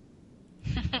Ryans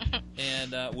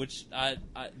and which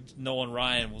Nolan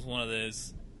Ryan was one of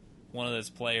those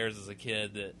players as a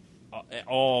kid that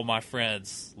all my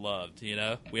friends loved. You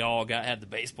know, we all had the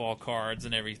baseball cards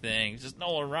and everything. Just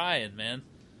Nolan Ryan, man.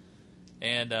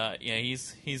 And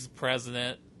he's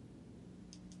president,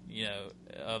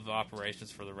 of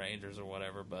operations for the Rangers or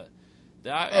whatever. But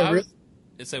really?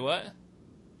 Say what?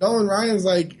 Nolan Ryan's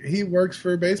he works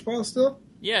for baseball still?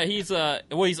 Yeah, he's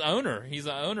owner. He's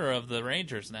the owner of the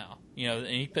Rangers now. And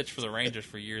he pitched for the Rangers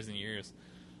for years and years.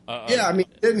 Yeah, I mean,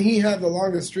 didn't he have the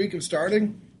longest streak of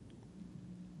starting?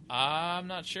 I'm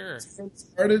not sure.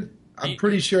 Started? I'm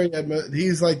pretty sure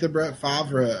he's like the Brett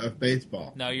Favre of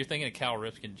baseball. No, you're thinking of Cal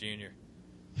Ripken Jr.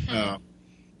 Oh.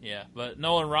 Yeah, but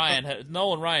Nolan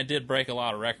Ryan did break a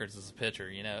lot of records as a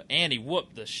pitcher, and he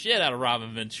whooped the shit out of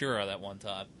Robin Ventura that one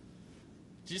time.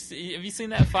 Have you seen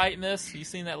that fight, Miss? You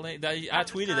seen that link? I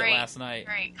tweeted it last night.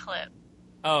 Great clip.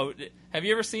 Oh, have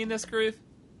you ever seen this, Groove?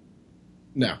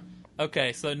 No.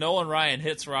 Okay, so Nolan Ryan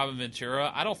hits Robin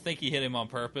Ventura. I don't think he hit him on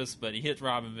purpose, but he hit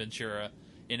Robin Ventura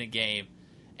in a game,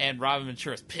 and Robin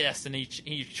Ventura's pissed, and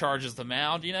he charges the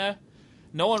mound,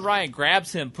 Nolan Ryan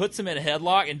grabs him, puts him in a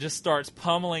headlock, and just starts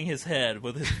pummeling his head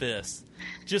with his fists.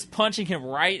 Just punching him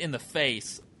right in the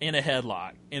face in a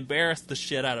headlock. Embarrassed the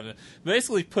shit out of him.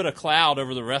 Basically put a cloud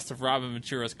over the rest of Robin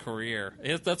Ventura's career.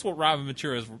 That's what Robin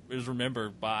Ventura is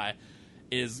remembered by,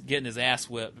 is getting his ass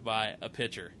whipped by a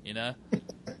pitcher,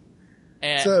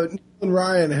 And, so Nolan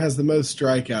Ryan has the most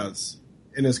strikeouts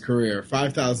in his career,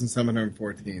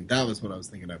 5,714. That was what I was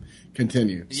thinking of.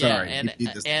 Continue. Sorry.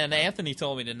 And Anthony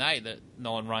told me tonight that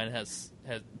Nolan Ryan has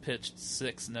pitched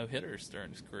 6 no-hitters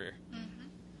during his career.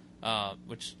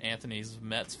 Which Anthony's a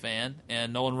Mets fan,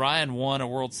 and Nolan Ryan won a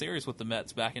World Series with the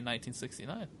Mets back in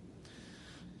 1969.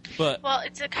 Well,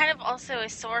 it's a kind of also a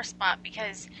sore spot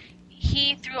because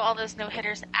he threw all those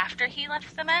no-hitters after he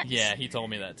left the Mets. Yeah, he told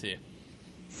me that too.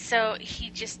 So he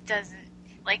just doesn't,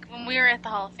 when we were at the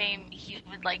Hall of Fame, he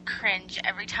would cringe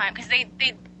every time because they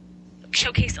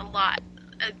showcase a lot.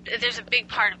 There's a big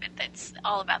part of it that's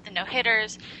all about the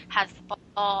no-hitters, has the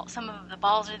ball, some of the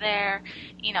balls are there,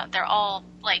 they're all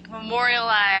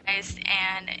memorialized,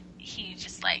 and he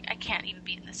just I can't even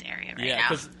be in this area right now. Yeah,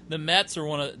 because the Mets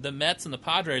the Mets and the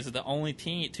Padres are the only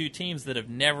two teams that have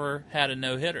never had a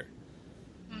no-hitter.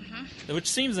 Mm-hmm. Which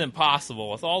seems impossible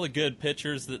with all the good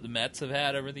pitchers that the Mets have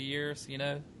had over the years,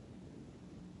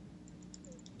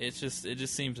 It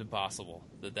just seems impossible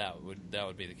that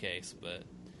would be the case, but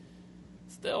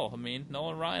still, I mean,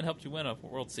 Nolan Ryan helped you win a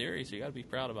World Series. You got to be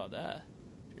proud about that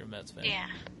if you're a Mets fan. Yeah.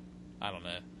 I don't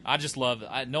know. I just love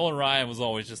it. Nolan Ryan was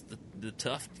always just the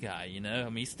tough guy, I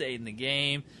mean, he stayed in the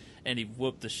game, and he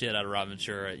whooped the shit out of Robin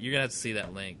Ventura. You're going to have to see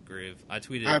that link, Groove. I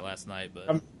tweeted it last night. But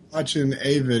I'm watching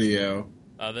a video,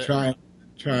 of it?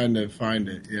 trying to find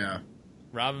it, yeah.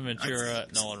 Robin Ventura,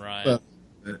 Nolan Ryan.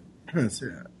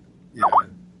 Yeah.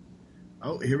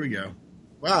 Oh, here we go.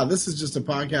 Wow, this is just a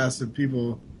podcast of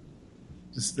people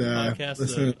just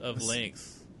podcast of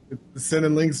links.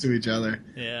 Sending links to each other.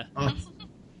 Yeah.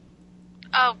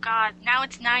 Oh, God. Now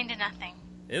it's 9-0.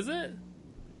 Is it?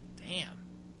 Damn.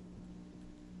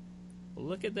 Well,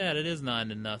 look at that. It is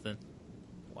 9-0.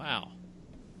 Wow.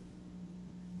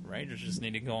 Rangers just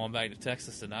need to go on back to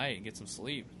Texas tonight and get some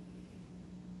sleep.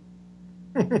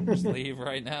 Just leave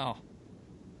right now.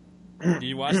 Do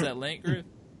you watch that link, Ruth?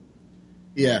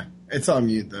 Yeah, it's on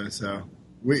mute though, so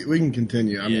we can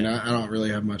continue. I mean, I don't really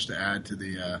have much to add to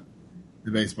the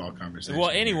baseball conversation.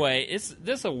 Well, anyway, this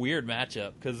is a weird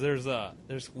matchup because there's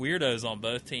weirdos on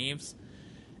both teams,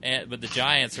 but the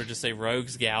Giants are just a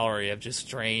rogues gallery of just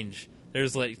strange.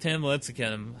 There's Tim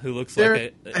Lincecum, who looks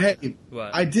like a. Hey,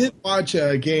 what? I did watch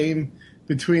a game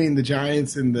between the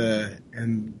Giants and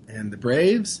the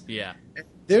Braves. Yeah.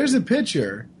 There's a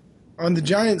pitcher on the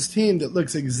Giants team that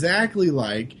looks exactly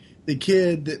like the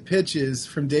kid that pitches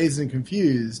from Dazed and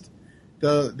Confused,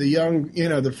 the young,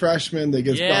 the freshman that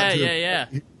gets brought to yeah.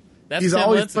 He's Tim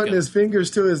always Lincecum. putting his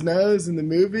fingers to his nose in the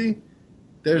movie.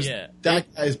 That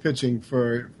guy's pitching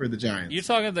for the Giants. You're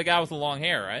talking to the guy with the long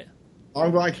hair, right?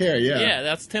 Long black hair, yeah. Yeah,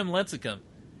 that's Tim Lincecum.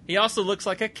 He also looks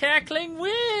like a cackling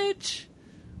witch.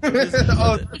 That's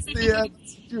the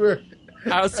Stuart.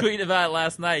 I was tweeting about it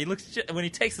last night. He looks when he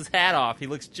takes his hat off, he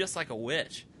looks just like a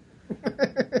witch.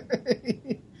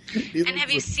 And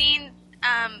have you seen,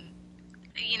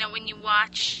 when you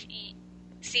watch,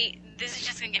 see, this is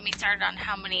just going to get me started on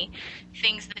how many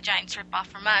things the Giants rip off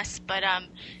from us, but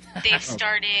they've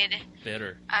started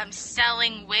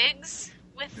selling wigs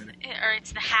or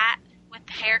it's the hat with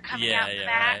the hair coming out the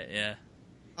back. Right, yeah.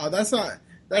 Oh, that's not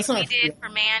we did for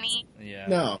Manny.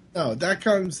 Yeah. No, that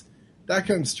comes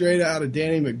straight out of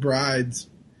Danny McBride's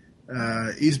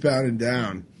Eastbound and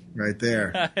Down, right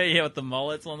there. Yeah, with the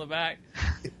mullets on the back.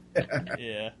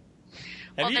 Yeah.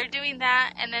 They're doing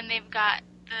that, and then they've got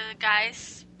the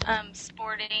guys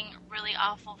sporting really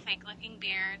awful fake-looking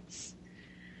beards.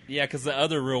 Yeah, because the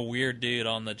other real weird dude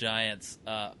on the Giants,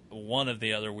 one of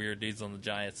the other weird dudes on the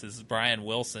Giants is Brian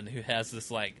Wilson, who has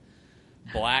this like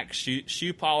black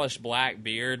shoe polished black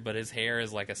beard, but his hair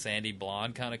is like a sandy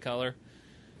blonde kind of color.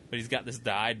 But he's got this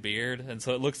dyed beard, and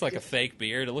so it looks like a fake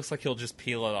beard. It looks like he'll just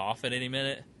peel it off at any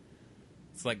minute.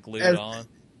 It's like glued on.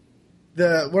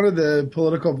 One of the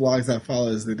political blogs I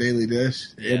follow is the Daily Dish.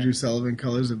 Yeah. Andrew Sullivan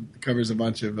covers a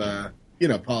bunch of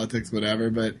politics, whatever.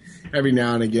 But every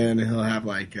now and again, he'll have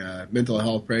like a mental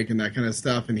health break and that kind of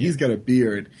stuff. And he's got a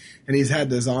beard, and he's had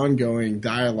this ongoing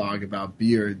dialogue about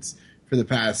beards for the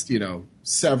past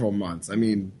several months. I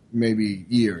mean, maybe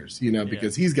years.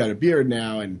 Because he's got a beard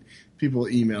now, and people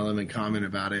email him and comment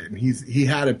about it. And he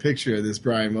had a picture of this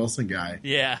Brian Wilson guy.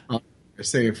 Yeah.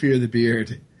 Saying fear the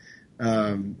beard.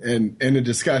 And a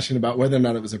discussion about whether or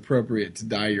not it was appropriate to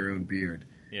dye your own beard.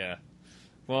 Yeah.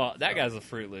 Well, that guy's a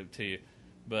Fruit Loop too,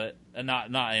 but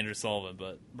not Andrew Sullivan,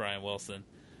 but Brian Wilson.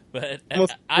 But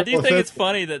I do think it's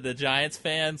funny that the Giants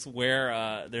fans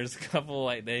wear. There's a couple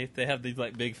like they have these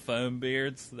like big foam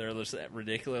beards. They're just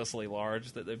ridiculously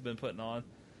large that they've been putting on,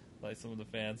 like some of the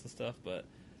fans and stuff. But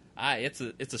it's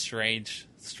a strange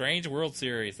World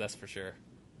Series, that's for sure.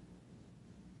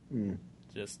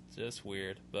 Just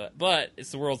weird, but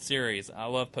it's the World Series. I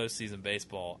love postseason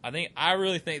baseball. I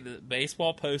really think that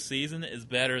baseball postseason is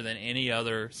better than any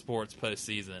other sports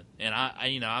postseason. And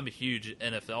I'm a huge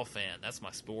NFL fan. That's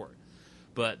my sport.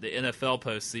 But the NFL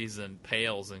postseason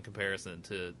pales in comparison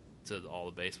to all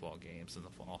the baseball games in the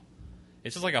fall.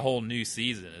 It's just like a whole new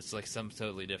season. It's like something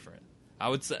totally different. I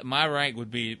would say my rank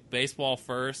would be baseball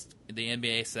first, the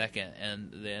NBA second,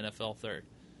 and the NFL third.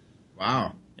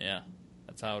 Wow. Yeah,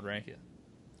 that's how I would rank it.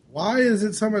 Why is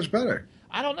it so much better?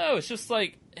 I don't know. It's just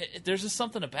like there's just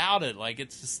something about it. Like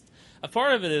it's just a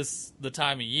part of it is the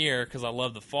time of year because I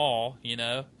love the fall,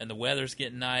 and the weather's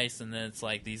getting nice, and then it's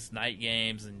like these night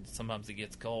games, and sometimes it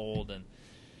gets cold,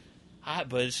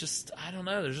 but it's just I don't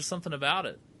know. There's just something about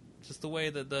it. Just the way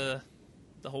that the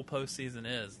whole postseason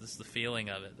is. Just the feeling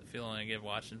of it, the feeling I get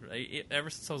watching. Ever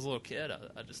since I was a little kid,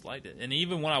 I just liked it. And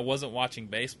even when I wasn't watching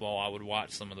baseball, I would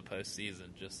watch some of the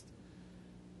postseason just,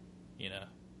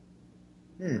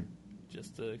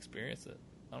 just to experience it.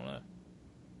 I don't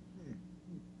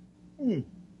know.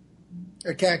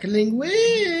 A cackling witch.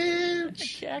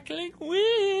 A cackling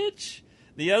witch.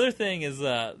 The other thing is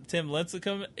Tim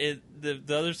Lincecum. The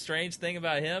other strange thing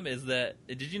about him is that,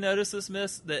 did you notice this,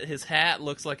 Miss, that his hat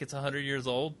looks like it's 100 years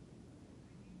old?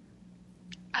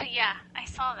 Yeah, I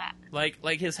saw that.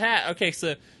 Like his hat. Okay,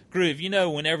 so Groove,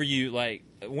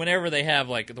 whenever they have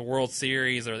like the World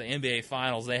Series or the NBA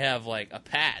Finals, they have like a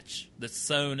patch that's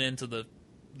sewn into the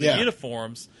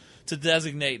uniforms to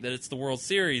designate that it's the World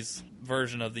Series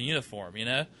version of the uniform,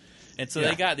 And so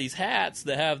they got these hats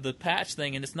that have the patch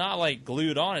thing, and it's not like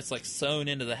glued on; it's like sewn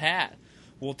into the hat.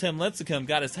 Well, Tim Lincecum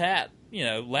got his hat,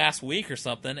 last week or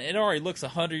something. It already looks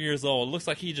 100 years old. It looks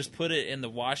like he just put it in the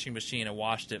washing machine and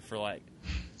washed it for like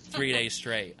 3 days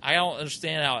straight. I don't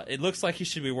understand how it looks like he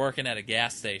should be working at a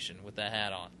gas station with that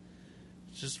hat on.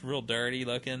 It's just real dirty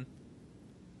looking.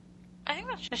 I think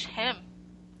that's just him.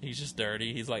 He's just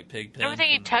dirty. He's like Pigpen. Everything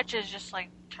he touches just like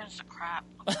turns to crap.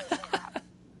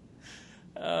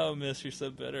 Oh, Miss, you're so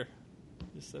bitter.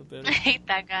 You're so bitter. I hate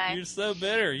that guy. You're so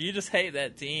bitter. You just hate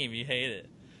that team. You hate it.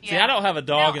 Yeah. See, I don't have a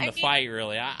dog in the fight,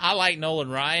 really. I like Nolan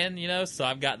Ryan, so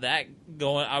I've got that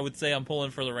going. I would say I'm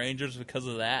pulling for the Rangers because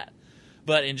of that.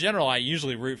 But in general, I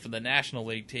usually root for the National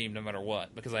League team no matter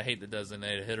what because I hate the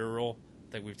designated hitter rule.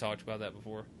 I think we've talked about that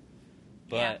before.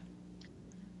 But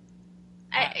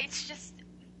it's just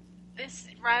this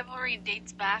rivalry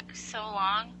dates back so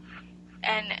long,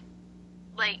 and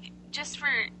like just for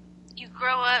you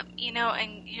grow up,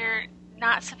 and you're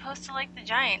not supposed to like the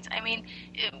Giants. I mean,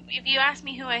 if you ask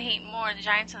me who I hate more, the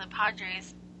Giants or the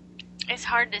Padres, it's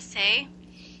hard to say.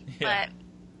 Yeah. But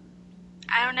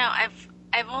I don't know.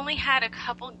 I've only had a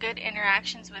couple good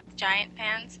interactions with Giant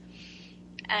fans,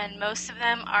 and most of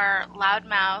them are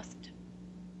loudmouthed,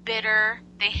 bitter,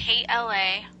 they hate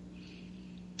LA,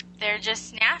 they're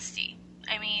just nasty.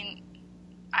 I mean,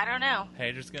 I don't know.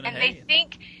 Haters gonna hate. And they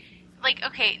think, like,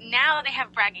 okay, now they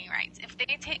have bragging rights. If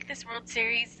they take this World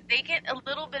Series, they get a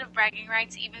little bit of bragging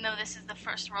rights, even though this is the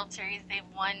first World Series they've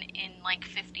won in, like,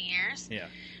 50 years. Yeah.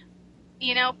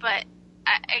 But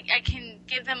I can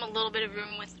give them a little bit of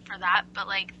room for that, but,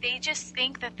 like, they just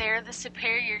think that they're the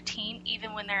superior team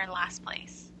even when they're in last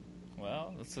place.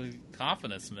 Well, that's a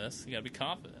confidence, Miss. You gotta be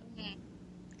confident. Mm-hmm.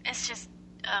 It's just,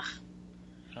 ugh.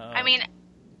 Oh. I mean,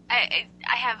 I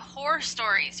have horror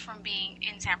stories from being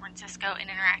in San Francisco and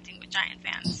interacting with Giant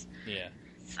fans. Yeah.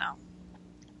 So,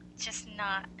 it's just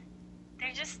not.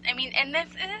 They're just. I mean, and then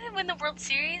when the World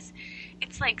Series,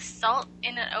 it's like salt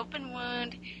in an open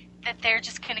wound that they're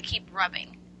just gonna keep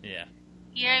rubbing. Yeah.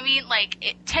 You know what I mean?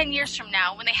 Like 10 years from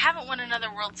now, when they haven't won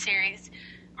another World Series,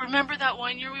 remember that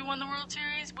one year we won the World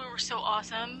Series? We were so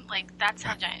awesome. Like, that's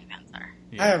how Giant fans are.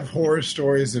 Yeah. I have horror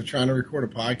stories of trying to record a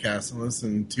podcast and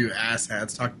listen to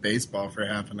asshats talk baseball for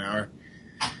half an hour.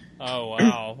 Oh,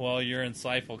 wow. Well, your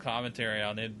insightful commentary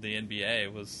on the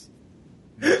NBA was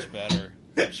much better.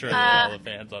 I'm sure that all the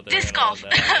fans out there Disc gonna golf.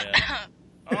 love that,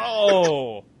 yeah.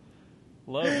 Oh!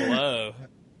 Low blow.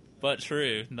 But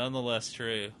true. Nonetheless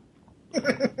true.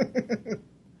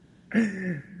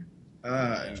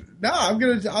 No,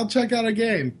 I'll check out a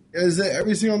game. Is it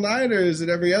every single night, or is it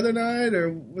every other night, or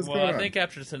what's Well, going on? I think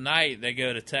after tonight they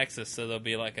go to Texas, so there'll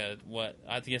be like I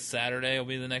guess Saturday will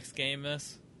be the next game,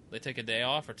 miss? They take a day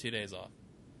off or 2 days off?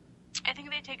 I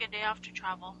think they take a day off to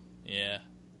travel. Yeah.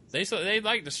 They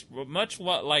like to, much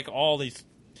like all these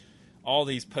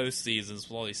post seasons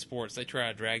with all these sports, they try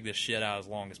to drag this shit out as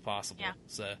long as possible. Yeah.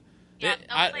 So Yeah,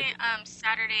 they'll play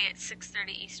Saturday at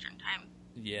 6:30 Eastern time.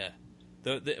 Yeah.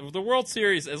 The World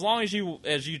Series, as long as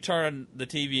you turn the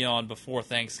TV on before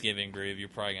Thanksgiving, Groove, you're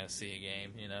probably going to see a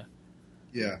game, you know.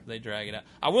 Yeah. They drag it out.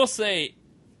 I will say,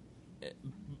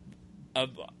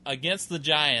 against the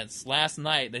Giants, last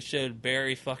night they showed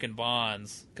Barry fucking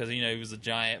Bonds, because, you know, he was a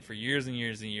Giant for years and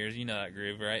years and years. You know that,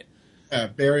 Groove, right?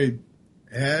 Buried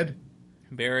head.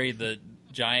 Barry the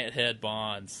Giant head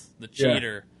Bonds, the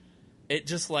cheater. Yeah. It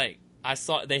just like, I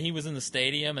saw that he was in the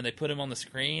stadium and they put him on the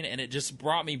screen, and it just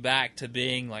brought me back to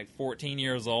being like 14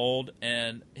 years old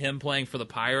and him playing for the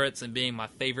Pirates and being my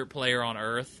favorite player on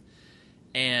earth,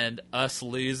 and us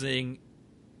losing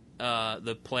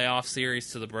the playoff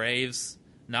series to the Braves,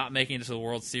 not making it to the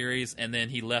World Series, and then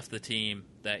he left the team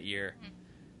that year.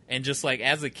 And just like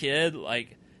as a kid,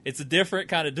 like it's a different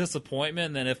kind of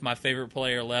disappointment than if my favorite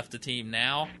player left the team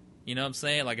now. You know what I'm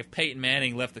saying? Like if Peyton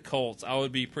Manning left the Colts, I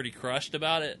would be pretty crushed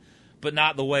about it. But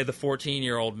not the way the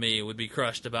 14-year-old me would be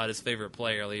crushed about his favorite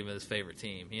player leaving his favorite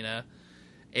team, you know?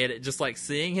 And it just, like,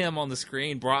 seeing him on the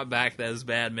screen brought back those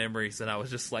bad memories, and I was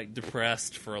just, like,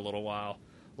 depressed for a little while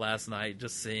last night,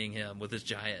 just seeing him with his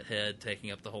giant head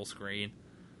taking up the whole screen.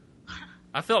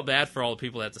 I felt bad for all the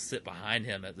people that had to sit behind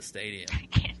him at the stadium. I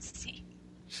can't see.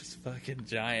 Just fucking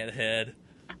giant head.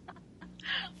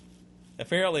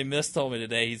 Apparently, Miss told me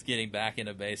today he's getting back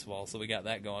into baseball, so we got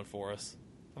that going for us.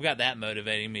 I've got that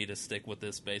motivating me to stick with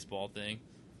this baseball thing.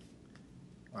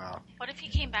 Wow. What if he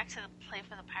came back to play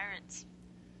for the Pirates?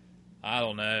 I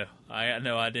don't know. I got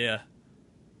no idea.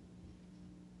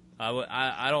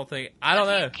 I don't think. I don't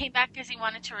know. He came back because he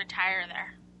wanted to retire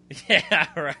there. Yeah,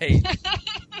 right.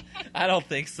 I don't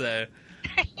think so.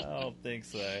 I don't think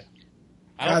so.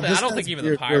 I don't think even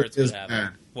the Pirates would have it.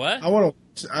 What? I want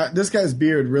to. This guy's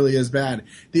beard really is bad.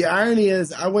 The irony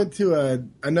is, I went to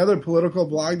another political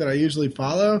blog that I usually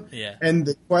follow, and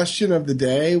the question of the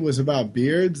day was about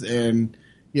beards and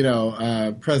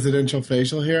presidential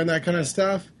facial hair and that kind of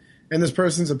stuff. And this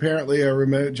person's apparently a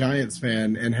remote Giants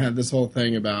fan and had this whole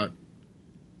thing about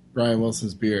Brian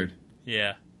Wilson's beard.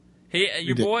 Yeah,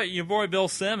 your boy Bill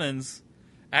Simmons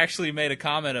actually made a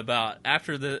comment about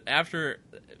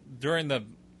during the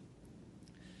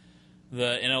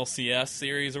NLCS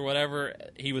series or whatever,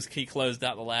 he closed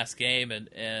out the last game,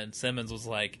 and Simmons was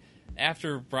like,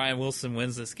 after Brian Wilson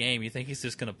wins this game, you think he's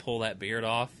just going to pull that beard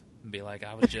off and be like,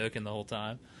 I was joking the whole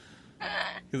time?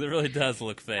 Because it really does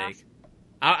look fake.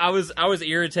 I was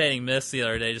irritating Miss the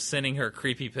other day, just sending her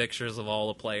creepy pictures of all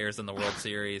the players in the World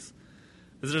Series.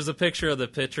 Because there's a picture of the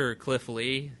pitcher Cliff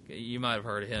Lee. You might have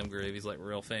heard of him, Groove. He's like a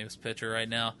real famous pitcher right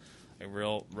now, like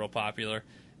real popular.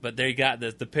 But they got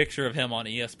the picture of him on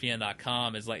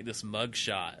ESPN.com is like this mug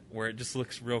shot where it just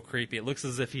looks real creepy. It looks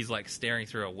as if he's like staring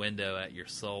through a window at your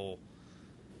soul.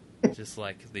 Just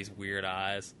like these weird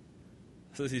eyes.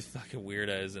 So these fucking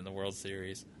weirdos in the World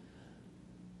Series.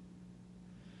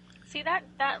 See that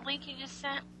link you just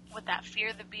sent with that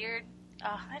Fear the Beard?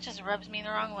 Oh, that just rubs me the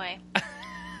wrong way.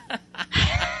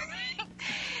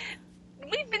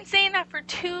 We've been saying that for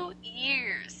 2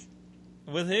 years.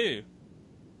 With who?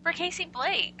 For Casey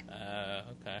Blake.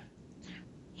 Okay.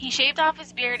 He shaved off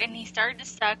his beard and he started to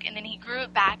suck, and then he grew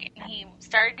it back and he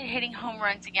started hitting home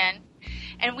runs again.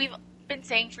 And we've been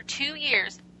saying for 2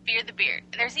 years, Fear the Beard.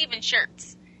 There's even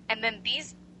shirts. And then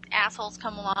these assholes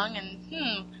come along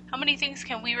and, how many things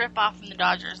can we rip off from the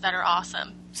Dodgers that are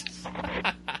awesome?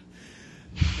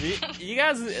 You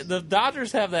guys, the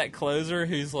Dodgers have that closer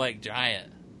who's like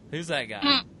giant. Who's that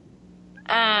guy?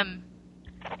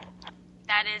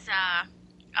 That is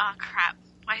oh crap.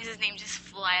 Why does his name just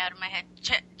fly out of my head?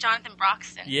 Jonathan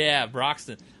Broxton. Yeah,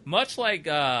 Broxton. Much like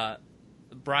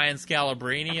Brian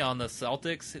Scalabrine on the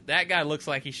Celtics, that guy looks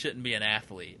like he shouldn't be an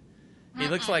athlete. He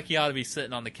looks like he ought to be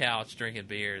sitting on the couch drinking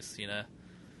beers, you know?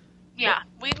 Yeah,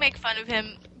 we make fun of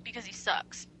him because he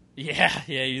sucks. Yeah,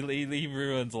 he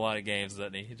ruins a lot of games,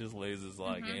 doesn't he? He just loses a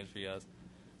lot of games for you guys.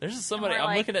 There's just somebody,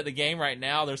 I'm looking at the game right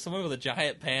now, there's someone with a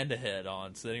giant panda head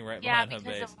on, sitting right behind home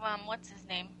base. Yeah, because of, what's his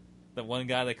name? The one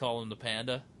guy they call him the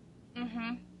Panda?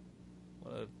 Mm-hmm.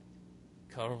 What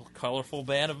a colorful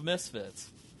band of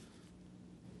misfits.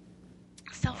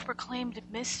 Self-proclaimed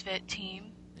misfit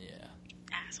team. Yeah.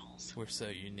 Assholes. We're so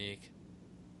unique.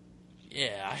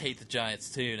 Yeah, I hate the Giants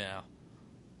too now.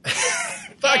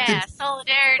 Yeah,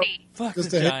 solidarity. Fuck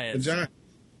Just the to Giants. hit the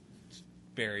Giants.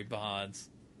 Barry Bonds.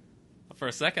 For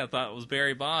a second I thought it was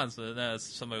Barry Bonds, but no, it's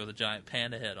somebody with a giant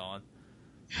panda head on.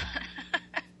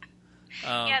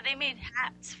 Yeah, they made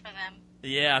hats for them.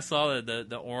 Yeah, I saw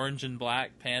the orange and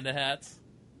black panda hats.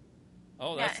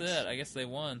 Oh, that's Yes. it. I guess they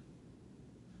won.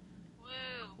 Woo.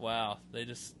 Wow, they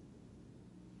just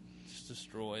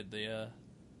destroyed the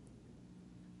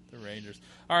Rangers.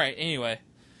 All right, anyway.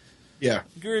 Yeah.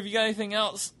 Groove, you got anything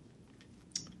else?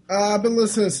 I've been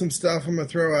listening to some stuff I'm going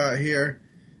to throw out here.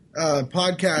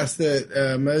 Podcast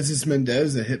that Moses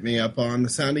Mendoza hit me up on, The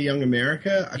Sound of Young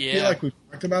America. I feel like we've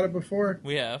talked about it before.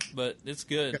 We have, but it's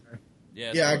good. Okay.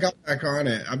 Yeah, I got back on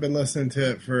it. I've been listening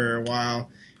to it for a while.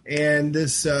 And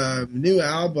this new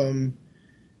album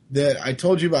that I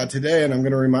told you about today, and I'm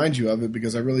going to remind you of it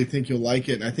because I really think you'll like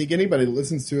it. And I think anybody that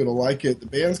listens to it will like it. The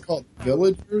band's called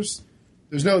Villagers.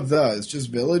 There's no the, it's just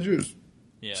Villagers.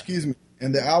 Yeah. Excuse me.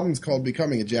 And the album's called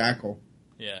Becoming a Jackal.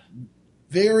 Yeah.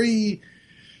 Very...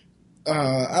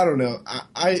 I don't know.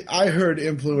 I heard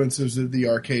influences of the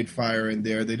Arcade Fire in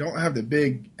there. They don't have the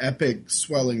big, epic,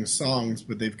 swelling songs,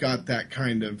 but they've got that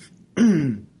kind of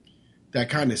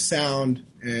sound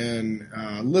and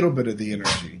a little bit of the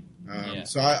energy.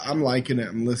 So I'm liking it.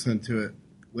 I'm listening to it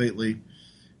lately,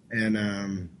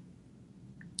 and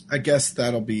I guess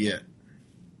that'll be it.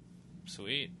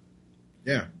 Sweet.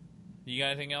 Yeah. You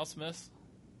got anything else, Miss?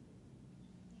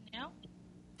 No.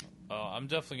 Oh, I'm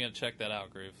definitely going to check that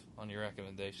out, Groove, on your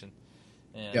recommendation.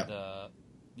 And,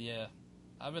 yeah,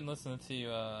 I've been listening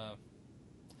to,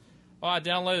 I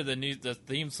downloaded the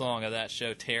theme song of that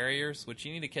show, Terriers, which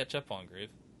you need to catch up on, Groove.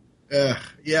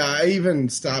 Yeah, I even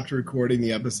stopped recording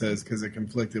the episodes because it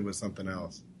conflicted with something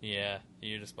else. Yeah,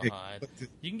 you're just behind.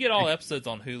 You can get all episodes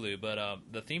on Hulu, but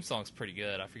the theme song's pretty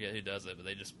good. I forget who does it, but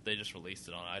they just released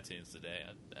it on iTunes today.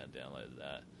 I downloaded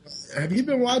that. Have you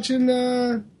been watching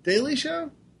Daily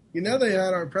Show? You know they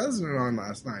had our president on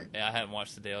last night. Yeah, I hadn't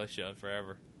watched The Daily Show in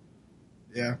forever.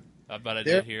 Yeah. But I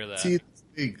did hear that. This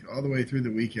week, all the way through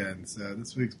the weekend, so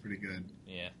this week's pretty good.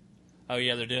 Yeah. Oh,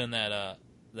 yeah, they're doing that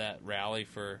rally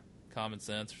for common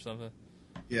sense or something?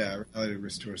 Yeah, rally to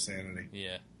restore sanity.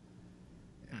 Yeah.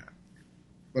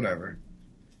 Whatever.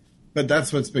 But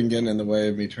that's what's been getting in the way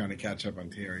of me trying to catch up on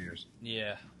Terriers.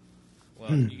 Yeah.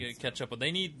 Well, you got to catch up. But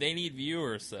they need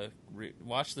viewers, so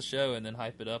watch the show and then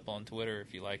hype it up on Twitter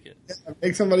if you like it. Yeah,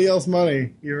 make somebody else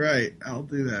money. You're right. I'll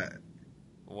do that.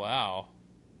 Wow.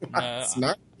 It's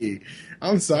not me.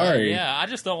 I'm sorry. Yeah, I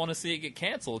just don't want to see it get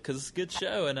canceled because it's a good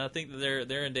show, and I think that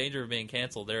they're in danger of being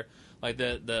canceled. They're like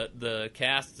the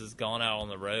cast has gone out on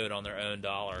the road on their own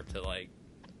dollar to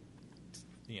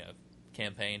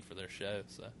campaign for their show.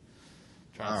 So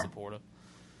trying to support them.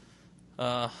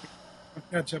 I'll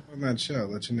catch up on that show.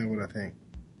 Let you know what I think.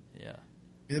 Yeah.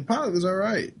 The pilot was all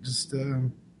right. Just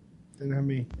didn't have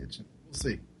me itching. We'll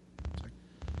see.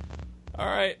 All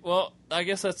right. Well, I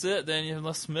guess that's it then.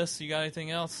 Unless Miss, you got anything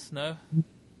else? No.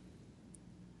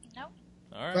 No.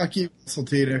 All right. Fuck you, Russell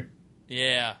Teeter.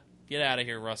 Yeah. Get out of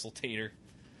here, Russell Teeter.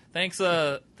 Thanks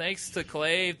to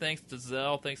Clave. Thanks to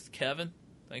Zell. Thanks to Kevin.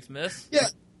 Thanks, Miss. Yeah.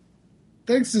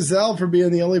 Thanks to Zell for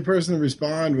being the only person to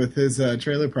respond with his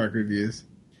trailer park reviews.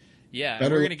 Yeah,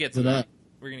 Better we're going to get to that. that.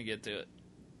 We're going to get to it.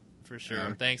 For sure.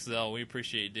 Yeah. Thanks, Zell. We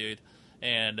appreciate it, dude.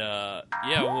 And,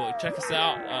 well, check us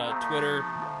out. Our Twitter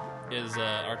is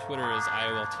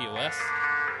IOLTOS.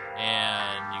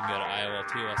 And you can go to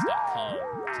IOLTOS.com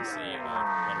to see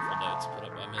our wonderful notes put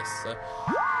up by Miss. So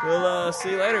we'll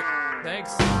see you later.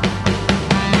 Thanks.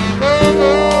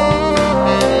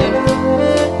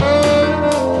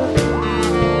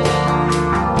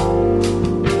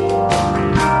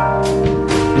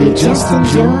 You just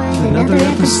enjoyed another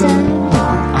episode of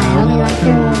I Only Like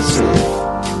Girls.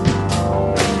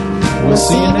 We'll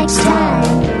see you next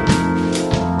time.